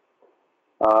finished.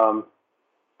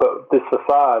 But this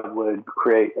facade would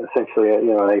create essentially an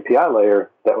API layer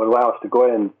that would allow us to go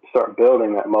ahead and start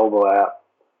building that mobile app,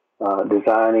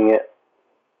 designing it,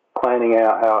 planning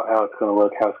out how it's going to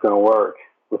look, how it's going to work,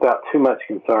 without too much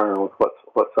concern with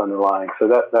what's underlying. So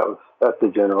that's the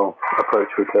general approach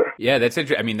we took. Yeah, that's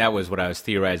interesting. I mean, that was what I was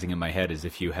theorizing in my head, is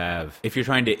if you're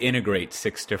trying to integrate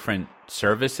 6 different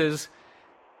services,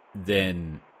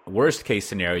 then worst case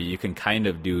scenario, you can kind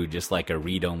of do just like a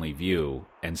read-only view,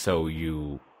 and so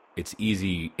it's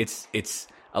easy. It's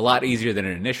a lot easier than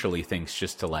it initially thinks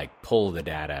just to like pull the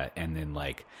data and then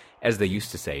like, as they used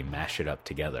to say, mash it up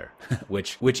together,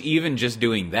 which even just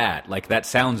doing that, like that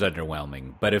sounds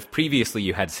underwhelming. But if previously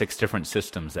you had 6 different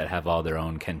systems that have all their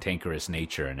own cantankerous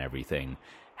nature and everything,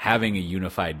 having a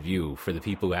unified view for the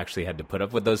people who actually had to put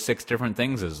up with those 6 different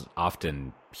things is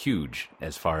often huge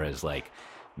as far as like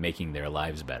making their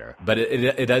lives better. But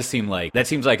it does seem like that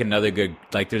seems like another good,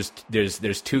 like there's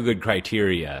 2 good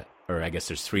criteria, or I guess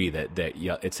there's 3 that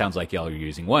it sounds like y'all are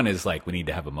using. One is like, we need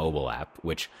to have a mobile app,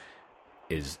 which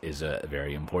is a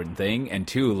very important thing. And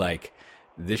 2, like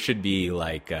this should be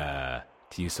like, to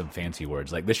use some fancy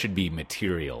words, like this should be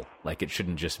material. Like it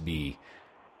shouldn't just be,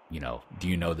 do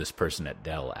you know this person at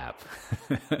Dell app?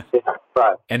 Yeah,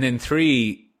 right. And then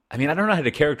 3, I mean, I don't know how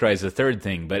to characterize the third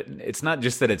thing, but it's not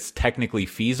just that it's technically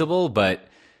feasible, but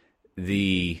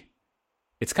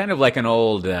it's kind of like an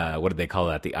old, what did they call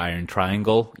that? The iron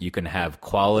triangle. You can have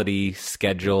quality,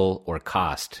 schedule, or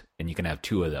cost, and you can have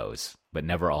 2 of those, but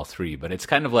never all 3. But it's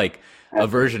kind of like a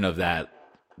version of that.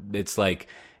 It's like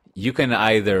you can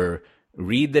either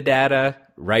read the data,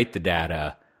 write the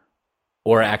data,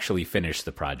 or actually finish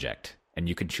the project, and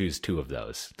you can choose 2 of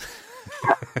those.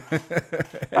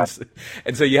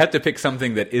 and so you have to pick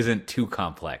something that isn't too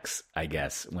complex, I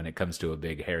guess, when it comes to a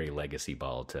big hairy legacy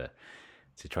ball to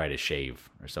try to shave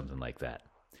or something like that.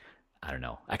 I don't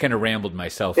know. I kind of rambled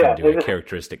myself into a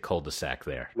characteristic cul-de-sac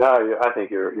there. No, I think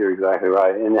you're exactly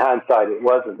right. In hindsight, it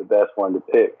wasn't the best one to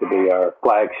pick to be our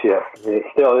flagship. It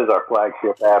still is our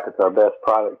flagship app. It's our best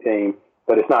product team,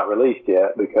 but it's not released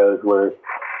yet because we're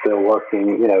still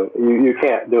working. You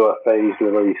can't do a phased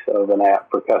release of an app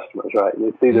for customers, right?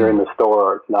 It's either in the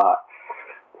store or it's not.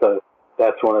 So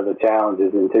that's one of the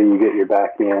challenges until you get your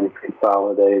back end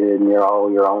consolidated and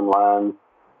all your online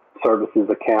services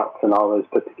accounts and all those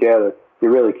put together, you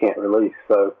really can't release.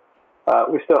 So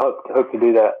we still hope to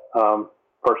do that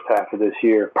first half of this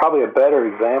year. Probably a better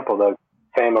example, though,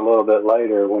 came a little bit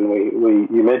later when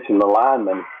you mentioned the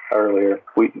lineman earlier.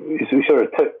 We sort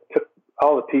of took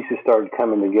all the pieces started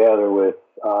coming together with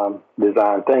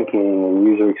design thinking and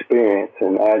user experience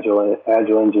and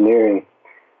agile engineering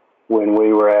when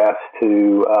we were asked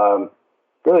to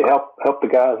really help the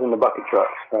guys in the bucket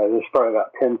trucks. Right? There's probably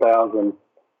about 10,000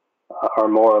 or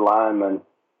more linemen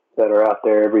that are out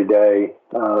there every day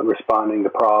responding to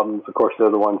problems. Of course,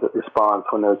 they're the ones that respond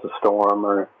when there's a storm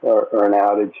or an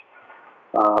outage.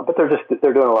 But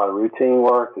they're doing a lot of routine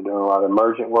work. They're doing a lot of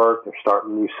emergent work. They're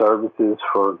starting new services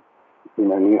for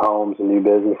new homes and new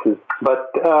businesses.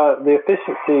 But the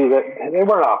efficiency, that they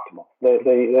weren't optimal.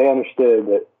 They understood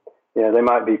that they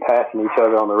might be passing each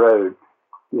other on the road,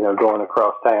 going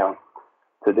across town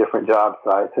to different job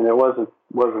sites, and it wasn't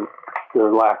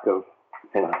their lack of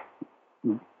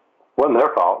wasn't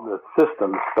their fault. The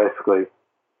systems, basically,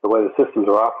 the way the systems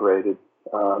are operated,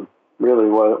 really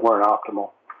weren't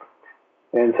optimal.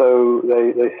 And so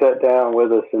they sat down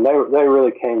with us, and they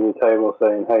really came to the table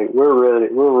saying, "Hey, we're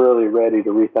really ready to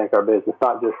rethink our business,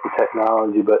 not just the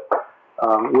technology, but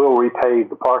we'll repave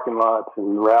the parking lots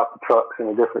and route the trucks in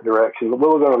a different direction. But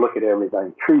we're going to look at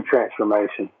everything, true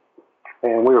transformation."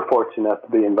 And we were fortunate enough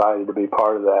to be invited to be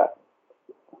part of that.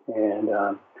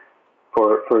 And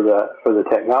for the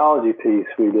technology piece,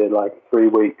 we did like 3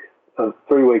 weeks of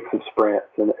sprints.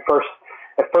 And at first,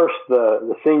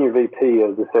 the senior VP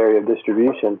of this area of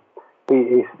distribution,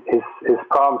 his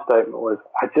problem statement was,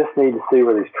 "I just need to see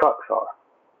where these trucks are,"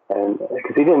 and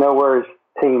because he didn't know where his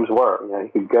teams were. He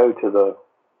could go to the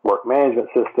work management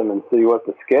system and see what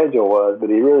the schedule was, but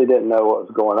he really didn't know what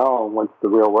was going on once the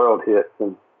real world hits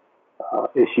and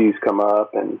issues come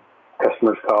up and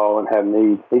customers call and have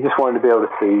needs. He just wanted to be able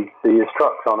to see his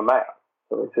trucks on a map.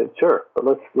 So we said, "Sure, but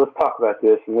let's talk about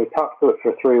this." And we talked through it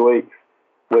for 3 weeks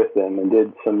with them and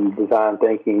did some design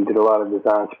thinking, did a lot of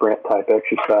design sprint type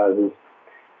exercises.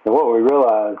 And what we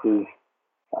realized is,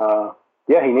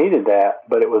 he needed that,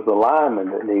 but it was the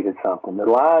lineman that needed something. The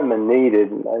lineman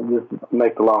needed, just to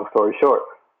make the long story short,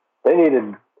 they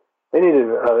needed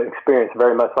an experience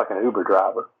very much like an Uber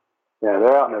driver.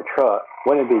 They're out in their truck.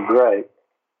 Wouldn't it be great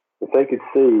if they could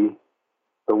see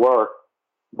the work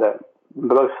that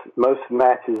most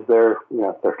matches their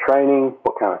training,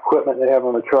 what kind of equipment they have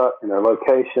on the truck, and their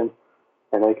location,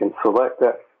 and they can select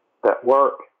that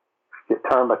work, get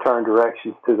turn-by-turn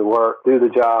directions to the work, do the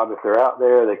job. If they're out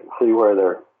there, they can see where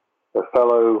their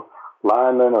fellow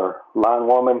lineman or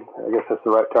linewoman, I guess that's the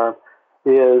right term,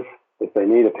 is. If they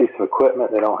need a piece of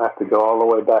equipment, they don't have to go all the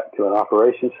way back to an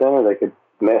operations center. They could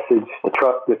message the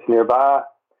truck that's nearby.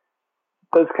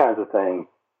 Those kinds of things.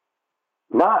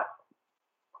 Not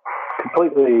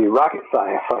completely rocket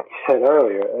science, like you said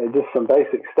earlier. Just some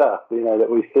basic stuff, that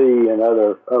we see in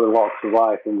other walks of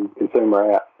life in consumer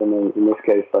apps, and in this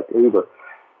case, like Uber.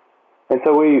 And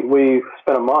so we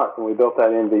spent a month and we built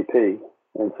that MVP.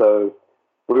 And so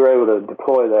we were able to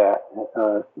deploy that,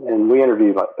 and we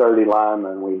interviewed like 30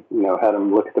 linemen. We had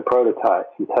them look at the prototypes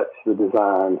and touch the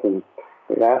designs, and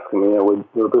we asked them,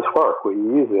 will this work? Will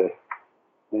you use this?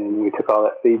 And we took all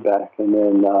that feedback, and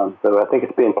then so I think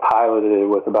it's being piloted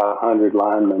with about 100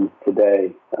 linemen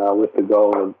today, with the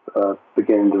goal of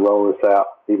beginning to roll this out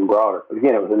even broader. But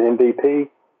again, it was an MVP,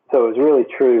 so it was really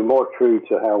more true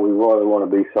to how we really want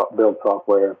to build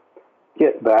software,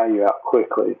 get value out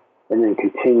quickly, and then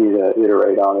continue to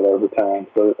iterate on it over time.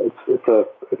 So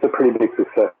it's a pretty big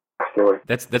success story.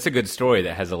 That's a good story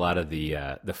that has a lot of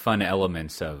the fun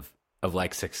elements of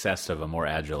like success of a more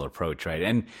agile approach, right?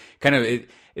 And kind of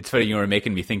it's funny, you were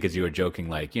making me think as you were joking,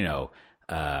 like,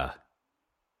 the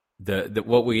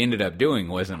what we ended up doing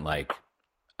wasn't like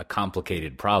a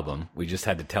complicated problem. We just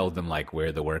had to tell them like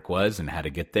where the work was and how to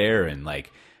get there, and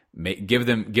like give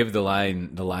the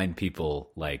line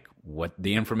people like what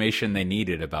the information they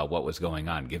needed about what was going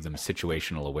on, give them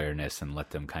situational awareness, and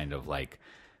let them kind of like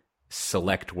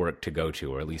select work to go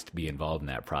to, or at least be involved in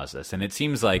that process. And it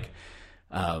seems like,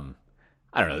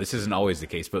 I don't know, this isn't always the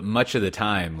case, but much of the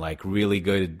time, like really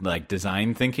good like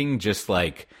design thinking just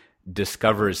like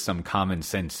discovers some common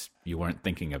sense you weren't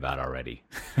thinking about already.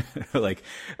 Like,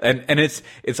 and it's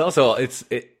also,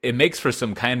 it makes for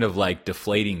some kind of like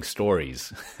deflating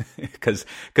stories because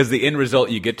the end result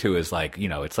you get to is like,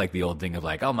 it's like the old thing of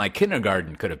like, oh, my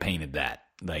kindergarten could have painted that.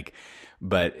 Like,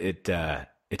 but it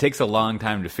takes a long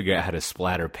time to figure out how to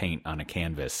splatter paint on a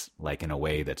canvas, like in a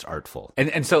way that's artful.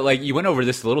 And so like you went over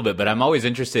this a little bit, but I'm always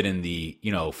interested in the,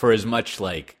 for as much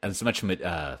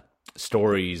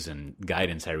stories and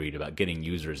guidance I read about getting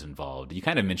users involved. You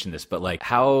kind of mentioned this, but like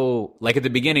how, like at the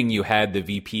beginning you had the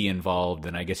VP involved,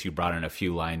 and I guess you brought in a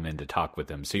few linemen to talk with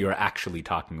them. So you were actually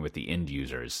talking with the end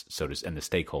users, and the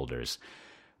stakeholders.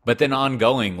 But then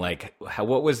ongoing, like,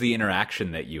 what was the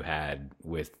interaction that you had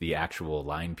with the actual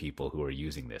line people who were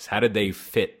using this? How did they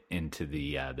fit into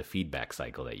the feedback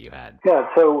cycle that you had? Yeah,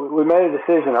 so we made a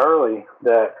decision early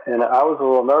that, and I was a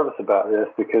little nervous about this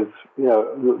because, you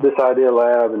know, this Idea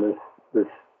Lab and this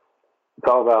it's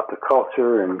all about the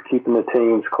culture and keeping the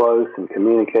teams close and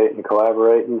communicating and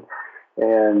collaborating.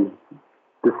 And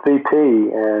this VP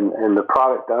and the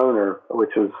product owner,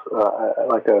 which was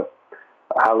like a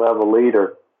high-level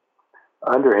leader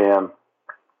under him,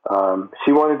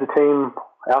 she wanted the team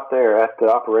out there at the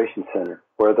operations center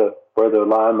where the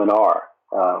linemen are,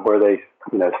 where they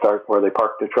where they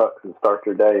park their trucks and start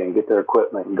their day and get their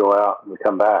equipment and go out and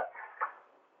come back.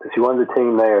 So she wanted the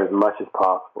team there as much as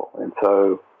possible, and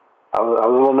so I was a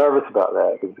little nervous about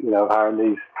that because, you know, hiring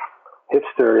these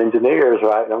hipster engineers,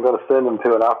 right? And I'm going to send them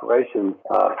to an operations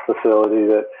facility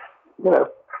that's, you know,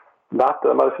 not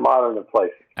the most modern of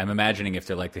places. I'm imagining if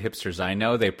they're like the hipsters I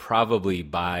know, they probably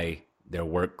buy their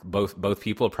work. Both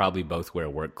people probably both wear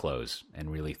work clothes and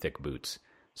really thick boots.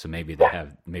 So maybe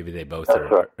they both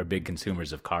are big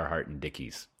consumers of Carhartt and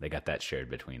Dickies. They got that shared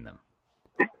between them.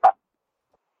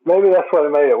 Maybe that's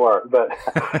what made it work, but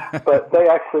but they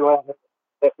actually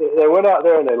went out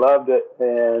there and they loved it.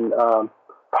 And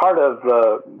part of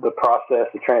the process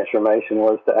of transformation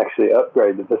was to actually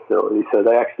upgrade the facility. So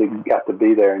they actually got to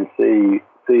be there and see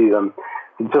them,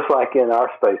 just like in our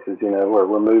spaces, you know, where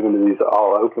we're moving to these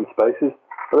all open spaces.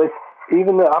 Well,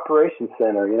 even the operations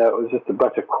center, you know, it was just a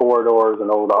bunch of corridors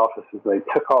and old offices. They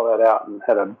took all that out and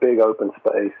had a big open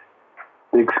space,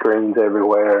 big screens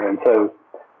everywhere. And so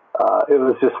it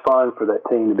was just fun for that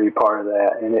team to be part of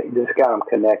that. And it just got them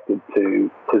connected to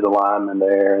the linemen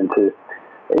there and to,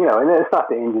 you know, and it's not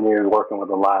the engineers working with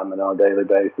the linemen on a daily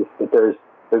basis, but there's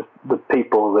the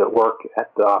people that work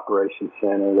at the operations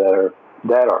center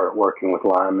that are working with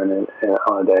linemen and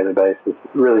on a daily basis.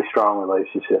 Really strong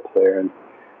relationships there, and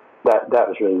that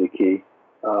was really the key.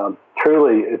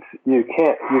 Truly, you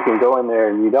can go in there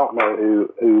and you don't know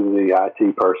who the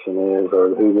IT person is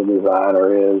or who the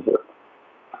designer is or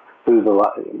you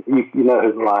know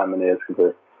who the lineman is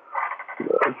because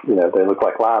you know they look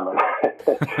like linemen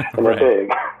and they're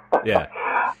big. Yeah.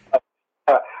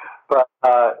 But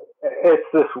it's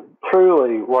just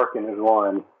truly working as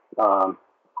one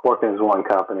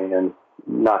company and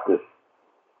not this,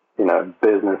 you know,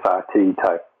 business IT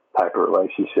type of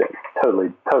relationship.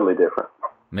 Totally different.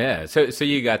 Yeah. So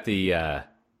you got the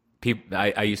people.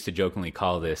 I used to jokingly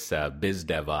call this biz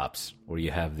DevOps, where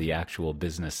you have the actual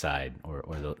business side or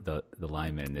the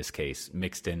lineman in this case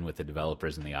mixed in with the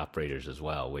developers and the operators as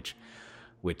well, which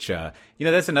you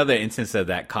know, that's another instance of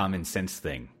that common sense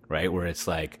thing, right? Where it's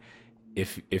like,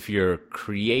 if you're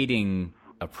creating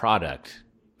a product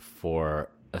for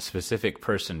a specific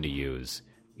person to use,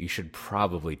 you should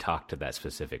probably talk to that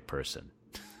specific person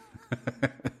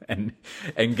and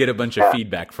get a bunch of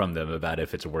feedback from them about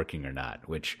if it's working or not,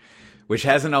 which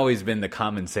hasn't always been the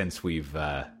common sense we've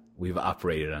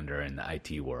operated under in the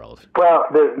IT world. Well,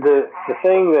 the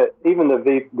thing that even the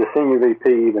senior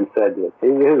VP even said this,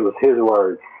 it was his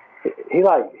words.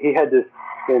 He had this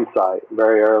insight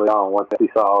very early on once he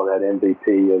saw that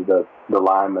MVP of the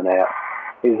lineman app.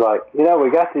 He's like, you know, we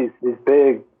got these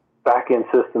big back-end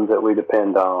systems that we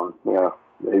depend on. You know,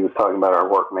 he was talking about our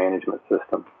work management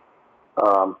system.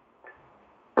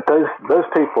 But those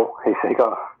people,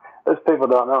 those people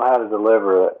don't know how to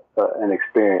deliver an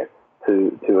experience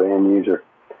to an end user.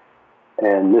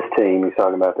 And this team, he's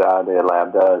talking about the Idea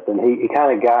Lab does. And he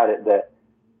kind of got it that,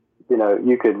 you know,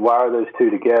 you could wire those two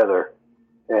together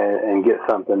and get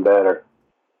something better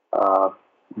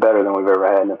than we've ever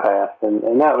had in the past.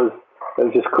 And that was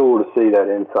just cool to see that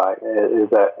insight, is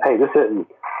that, hey,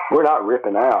 we're not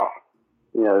ripping out,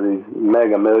 you know, these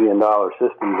mega $1 million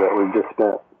systems that we've just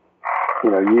spent,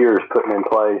 you know, years putting in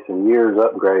place and years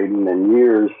upgrading and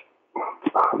years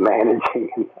managing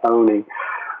and owning.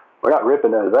 We're not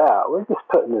ripping those out. We're just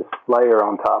putting this layer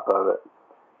on top of it.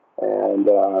 And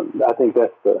I think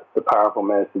that's the powerful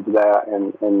message of that,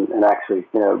 and actually,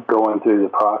 you know, going through the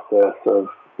process of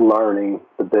learning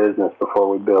the business before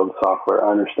we build software,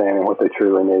 understanding what they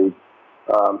truly need.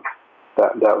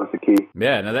 That was the key.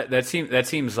 Yeah, no, that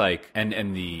seems like,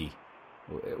 and the,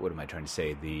 what am I trying to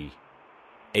say?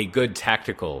 A big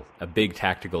tactical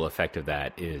effect of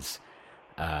that is,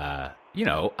 you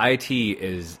know, IT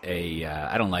is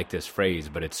I don't like this phrase,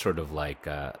 but it's sort of like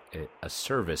a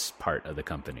service part of the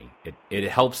company. It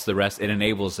helps the rest, it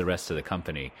enables the rest of the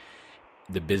company,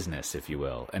 the business, if you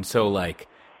will. And so, like,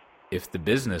 if the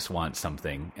business wants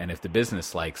something, and if the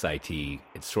business likes IT,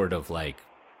 it's sort of like,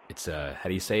 it's a, how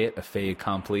do you say it? A fait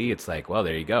accompli. It's like, well,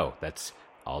 there you go.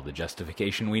 all the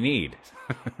justification we need.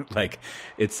 Like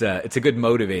it's a good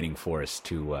motivating force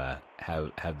to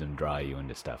have them draw you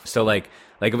into stuff. So like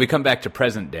if we come back to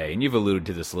present day, and you've alluded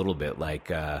to this a little bit,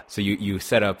 like so you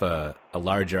set up a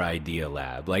larger idea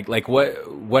lab. Like what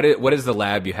is the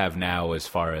lab you have now as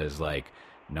far as like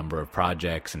number of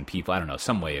projects and people? I don't know,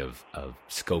 some way of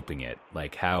scoping it.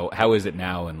 Like how is it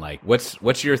now, and like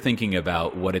what's your thinking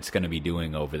about what it's going to be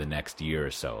doing over the next year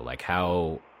or so? Like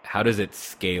how does it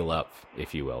scale up,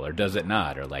 if you will, or does it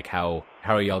not? Or like how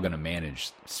are y'all going to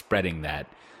manage spreading that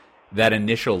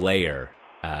initial layer,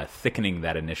 thickening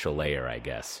that initial layer, I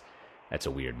guess. That's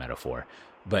a weird metaphor,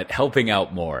 but helping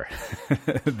out more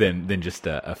than just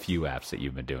a few apps that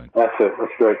you've been doing. That's a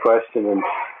great question. And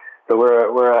so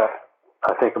we're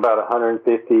I think about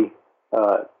 150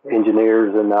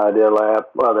 engineers in the Idea Lab.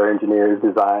 Well, they're engineers,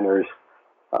 designers.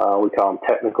 We call them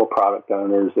technical product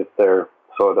owners if they're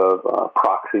sort of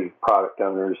proxy product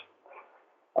owners.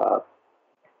 And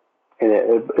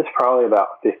it's probably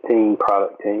about 15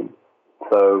 product teams.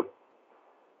 So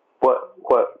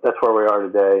that's where we are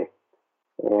today.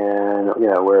 And, you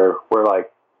know, we're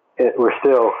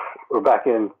back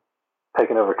in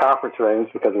taking over conference rooms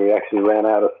because we actually ran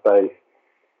out of space.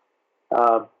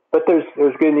 But there's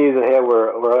good news ahead.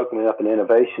 We're opening up an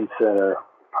innovation center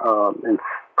in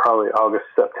probably August,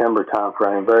 September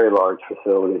timeframe, very large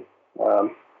facility.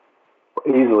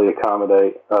 Easily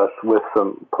accommodate us with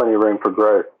plenty of room for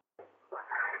growth.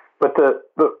 But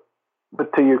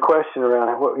to your question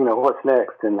around what's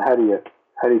next and how do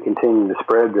you continue to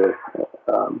spread this?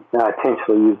 Now I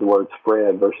intentionally use the word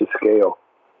spread versus scale,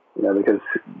 because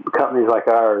companies like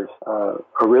ours are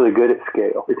really good at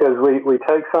scale, because we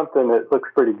take something that looks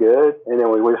pretty good and then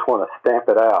we just want to stamp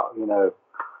it out,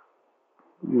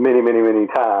 many, many, many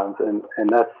times, and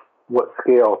that's what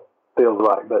scale feels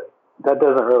like. But that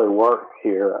doesn't really work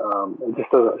here. It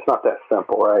just doesn't. It's not that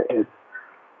simple, right?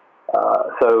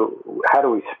 So how do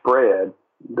we spread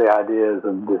the ideas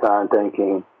of design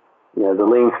thinking, the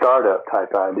lean startup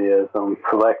type ideas on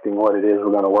selecting what it is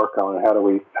we're going to work on, and how do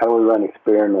we run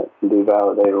experiments and do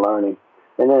validated learning,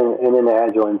 and then the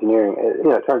agile engineering.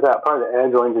 It turns out probably the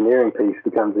agile engineering piece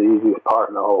becomes the easiest part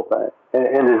in the whole thing.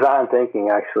 And design thinking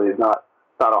actually is not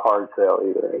a hard sell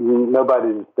either.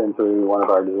 Nobody that's been through one of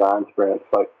our design sprints,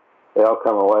 like, they all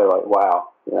come away like, wow,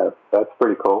 that's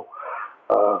pretty cool.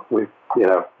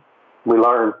 We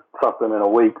learned something in a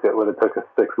week that would have took us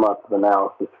 6 months of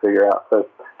analysis to figure out. So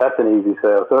that's an easy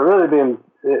sale. So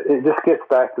it just gets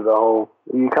back to the whole,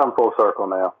 you come full circle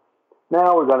now.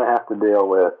 Now we're going to have to deal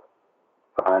with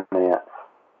finance,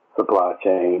 supply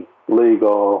chain,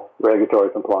 legal,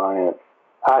 regulatory compliance,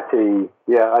 IT.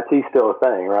 Yeah, IT's still a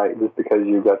thing, right? Just because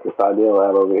you've got this Idea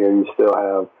Lab over here, you still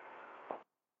have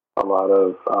a lot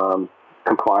of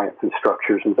compliance and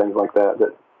structures and things like that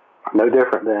no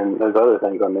different than those other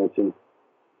things I mentioned.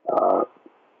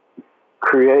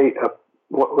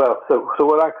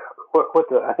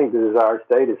 I think the desired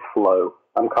state is flow.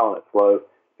 I'm calling it flow.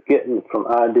 Getting from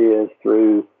ideas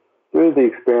through the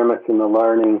experiments and the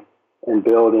learning and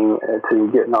building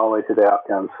to getting all the way to the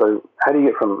outcomes. So how do you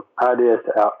get from ideas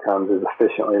to outcomes as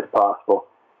efficiently as possible?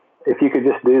 If you could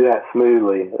just do that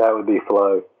smoothly, that would be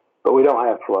flow. But we don't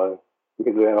have flow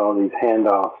because we have all these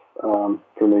handoffs from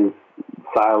these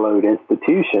siloed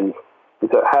institutions. And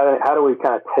so how do we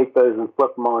kind of take those and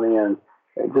flip them on in,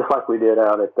 just like we did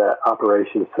out at that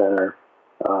operations center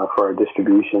for our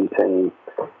distribution team,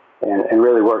 and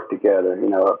really work together.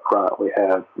 Up front we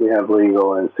have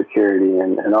legal and security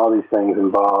and all these things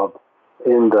involved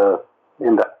in the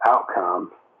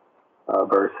outcomes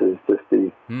versus just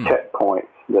these checkpoints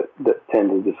that tend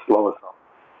to just slow us off.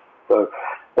 So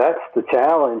that's the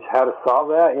challenge, how to solve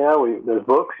that. There's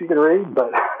books you can read,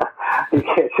 but you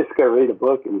can't just go read a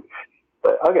book.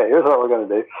 But okay, here's what we're going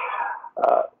to do.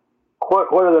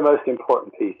 What are the most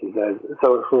important pieces?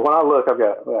 So when I look, I've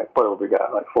got, what have we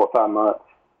got, 4 or 5 months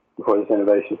before this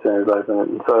innovation center is open.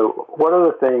 And so what are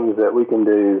the things that we can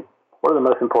do? What are the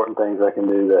most important things I can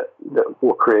do that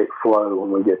will create flow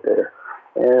when we get there?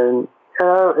 And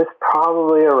it's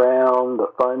probably around the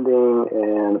funding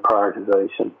and the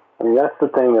prioritization. I mean, that's the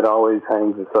thing that always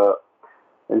hangs us up.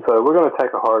 And so we're going to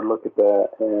take a hard look at that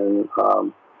and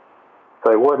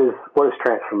say, what does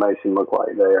transformation look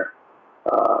like there?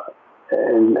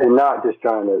 And not just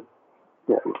trying to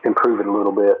improve it a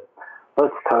little bit.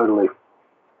 Let's totally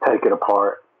take it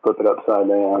apart, flip it upside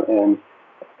down,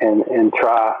 and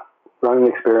try run an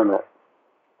experiment.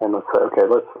 And let's say, okay,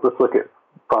 let's look at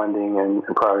funding and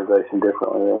prioritization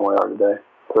differently than we are today.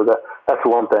 So that's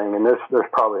one thing, and there's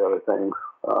probably other things.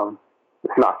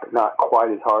 It's not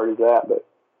quite as hard as that, but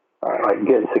like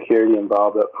getting security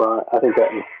involved up front, I think that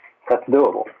that's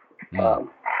doable.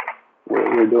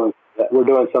 We're doing that. We're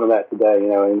doing some of that today,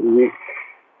 and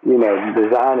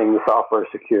designing the software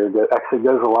secure actually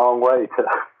goes a long way to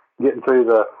getting through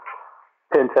the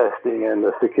pen testing and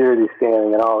the security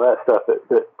scanning and all that stuff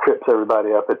that trips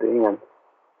everybody up at the end.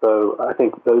 So I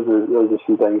think those are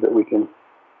some things that we can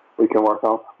work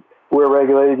on. We're a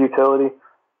regulated utility,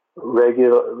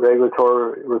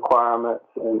 regulatory requirements,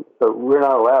 and so we're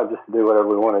not allowed just to do whatever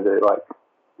we want to do. Like,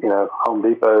 Home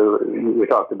Depot, we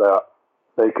talked about,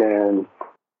 they can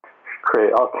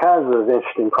create all kinds of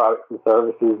interesting products and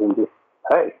services and just,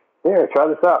 hey, here, try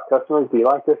this out. Customers, do you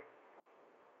like this?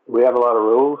 We have a lot of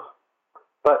rules,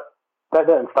 but that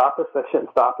doesn't stop us. That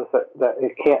shouldn't stop us. That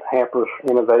it can't hamper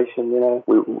innovation.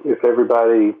 If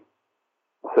everybody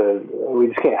says, we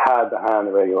just can't hide behind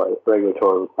the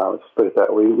regulatory requirements. Put it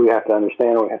that way. We have to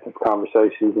understand. We have to have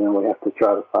conversations, and we have to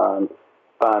try to find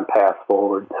paths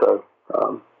forward. So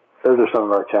those are some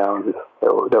of our challenges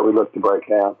that we look to break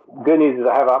down. Good news is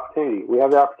I have opportunity. We have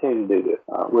the opportunity to do this.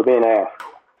 We're being asked,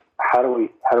 how do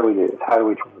we do this? How do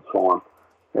we transform?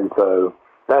 And so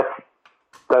that's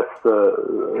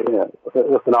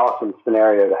an awesome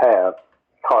scenario to have.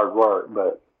 It's hard work,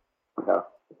 but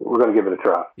we're going to give it a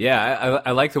try. Yeah,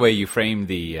 I like the way you framed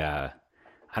the, I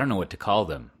don't know what to call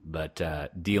them, but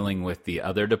dealing with the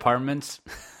other departments,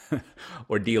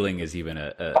 or dealing is even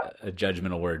a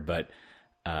judgmental word, but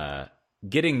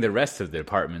getting the rest of the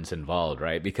departments involved,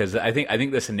 right? Because I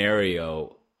think the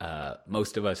scenario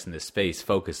most of us in this space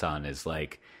focus on is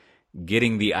like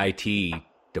getting the IT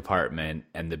department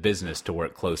and the business to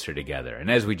work closer together.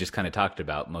 And as we just kind of talked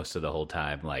about most of the whole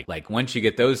time, like once you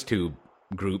get those two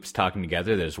groups talking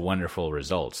together, there's wonderful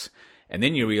results. And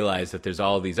then you realize that there's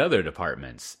all these other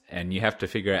departments and you have to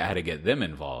figure out how to get them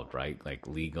involved, right? Like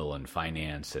legal and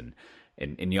finance, and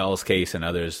in y'all's case and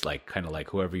others, like kind of like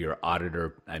whoever your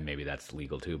auditor, and maybe that's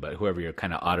legal too, but whoever your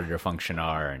kind of auditor function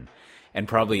are, and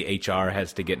probably HR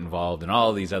has to get involved, and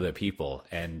all these other people.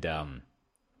 And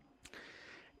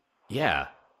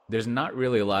there's not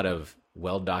really a lot of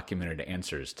well-documented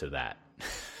answers to that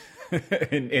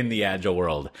in the agile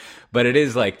world. But it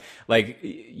is like,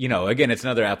 again, it's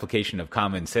another application of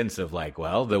common sense of like,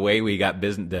 well, the way we got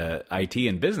the IT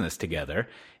and business together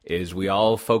is we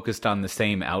all focused on the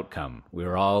same outcome. We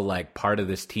were all like part of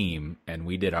this team, and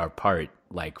we did our part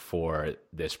like for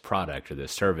this product or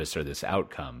this service or this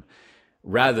outcome,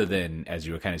 rather than, as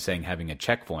you were kind of saying, having a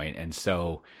checkpoint. And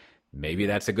so maybe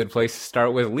that's a good place to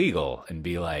start with legal and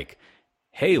be like,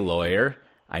 hey, lawyer,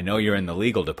 I know you're in the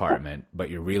legal department, but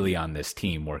you're really on this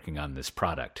team working on this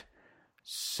product,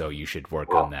 so you should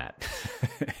work on that.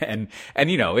 and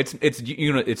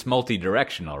it's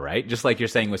multi-directional, right? Just like you're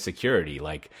saying with security,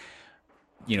 like,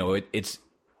 it's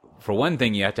for one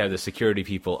thing, you have to have the security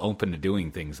people open to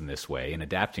doing things in this way and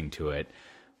adapting to it.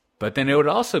 But then it would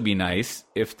also be nice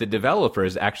if the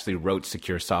developers actually wrote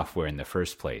secure software in the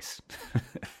first place.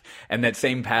 And that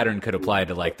same pattern could apply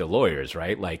to like the lawyers,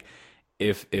 right? Like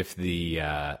if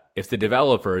the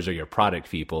developers or your product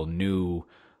people knew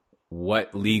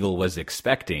what legal was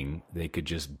expecting, they could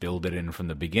just build it in from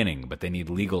the beginning, but they need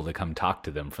legal to come talk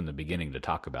to them from the beginning to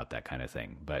talk about that kind of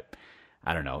thing. But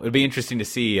I don't know. It'd be interesting to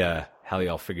see how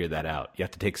y'all figure that out. You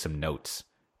have to take some notes,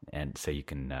 and so you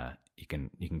can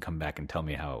come back and tell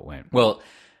me how it went. Well,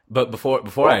 but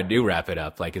before I do wrap it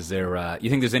up, like, is there you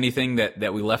think there's anything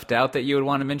that we left out that you would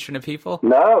want to mention to people?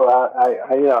 No,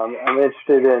 I'm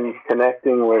interested in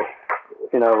connecting with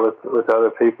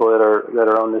other people that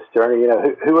are on this journey.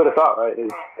 Who would have thought, right?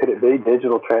 Could it be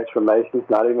digital transformation? It's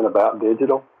not even about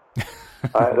digital.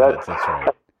 That's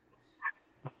right.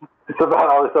 It's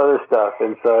about all this other stuff,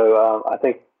 and so I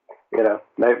think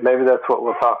maybe that's what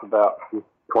we'll talk about in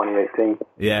 2018.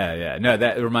 Yeah. No,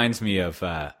 that reminds me of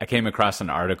I came across an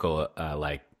article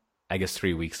like I guess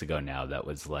 3 weeks ago now that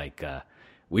was like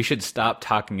we should stop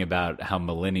talking about how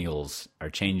millennials are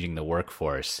changing the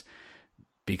workforce,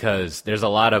 because there's a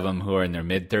lot of them who are in their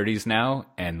mid-30s now,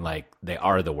 and like they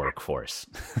are the workforce.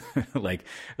 like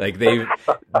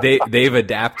they've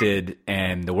adapted,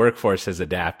 and the workforce has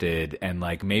adapted, and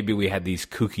like maybe we had these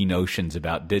kooky notions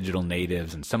about digital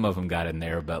natives, and some of them got in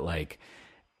there, but like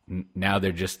now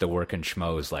they're just the working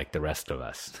schmoes like the rest of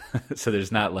us. So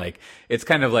there's not like, it's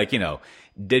kind of like,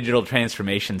 digital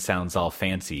transformation sounds all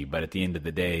fancy, but at the end of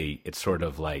the day, it's sort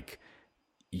of like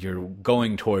you're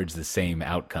going towards the same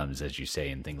outcomes, as you say,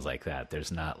 and things like that.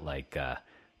 There's not like a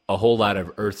whole lot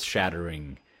of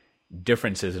earth-shattering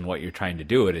differences in what you're trying to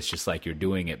do. It's just like you're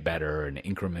doing it better and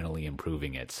incrementally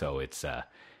improving it. So it's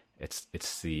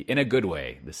in a good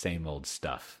way, the same old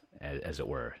stuff. as it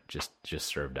were, just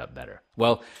served up better.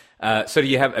 Well, so do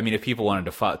you have? I mean, if people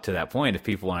wanted to that point, if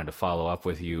people wanted to follow up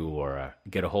with you or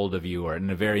get a hold of you, or in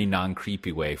a very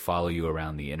non-creepy way, follow you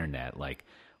around the internet, like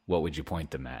what would you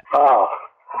point them at? Oh,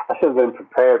 I should have been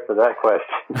prepared for that question.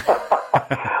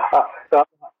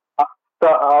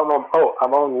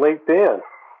 I'm on LinkedIn.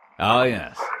 Oh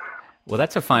yes. Well,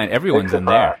 that's a fine. Everyone's in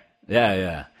there.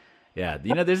 Yeah.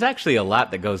 There's actually a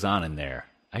lot that goes on in there.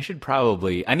 I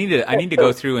need to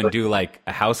go through and do like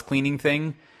a house cleaning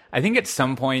thing. I think at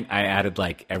some point I added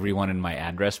like everyone in my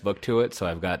address book to it,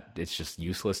 so it's just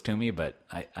useless to me, but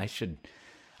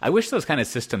I wish those kind of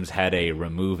systems had a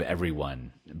remove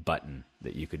everyone button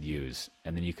that you could use,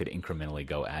 and then you could incrementally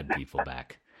go add people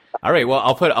back. All right, well,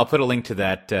 I'll put a link to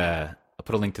that I'll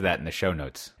put a link to that in the show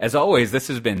notes. As always, this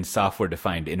has been Software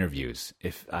Defined Interviews.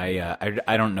 If I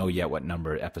don't know yet what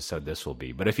number episode this will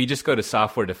be, but if you just go to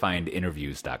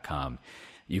softwaredefinedinterviews.com,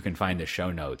 you can find the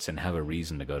show notes and have a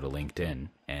reason to go to LinkedIn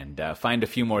and find a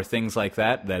few more things like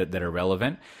that are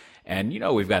relevant. And,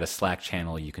 we've got a Slack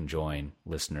channel you can join,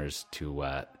 listeners,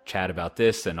 to chat about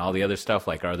this and all the other stuff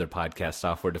like our other podcast,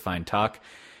 Software Defined Talk.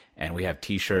 And we have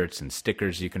T-shirts and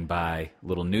stickers you can buy,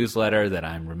 little newsletter that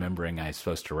I'm remembering I'm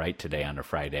supposed to write today on a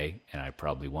Friday, and I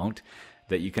probably won't,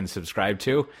 that you can subscribe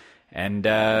to. And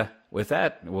with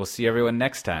that, we'll see everyone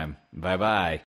next time. Bye-bye.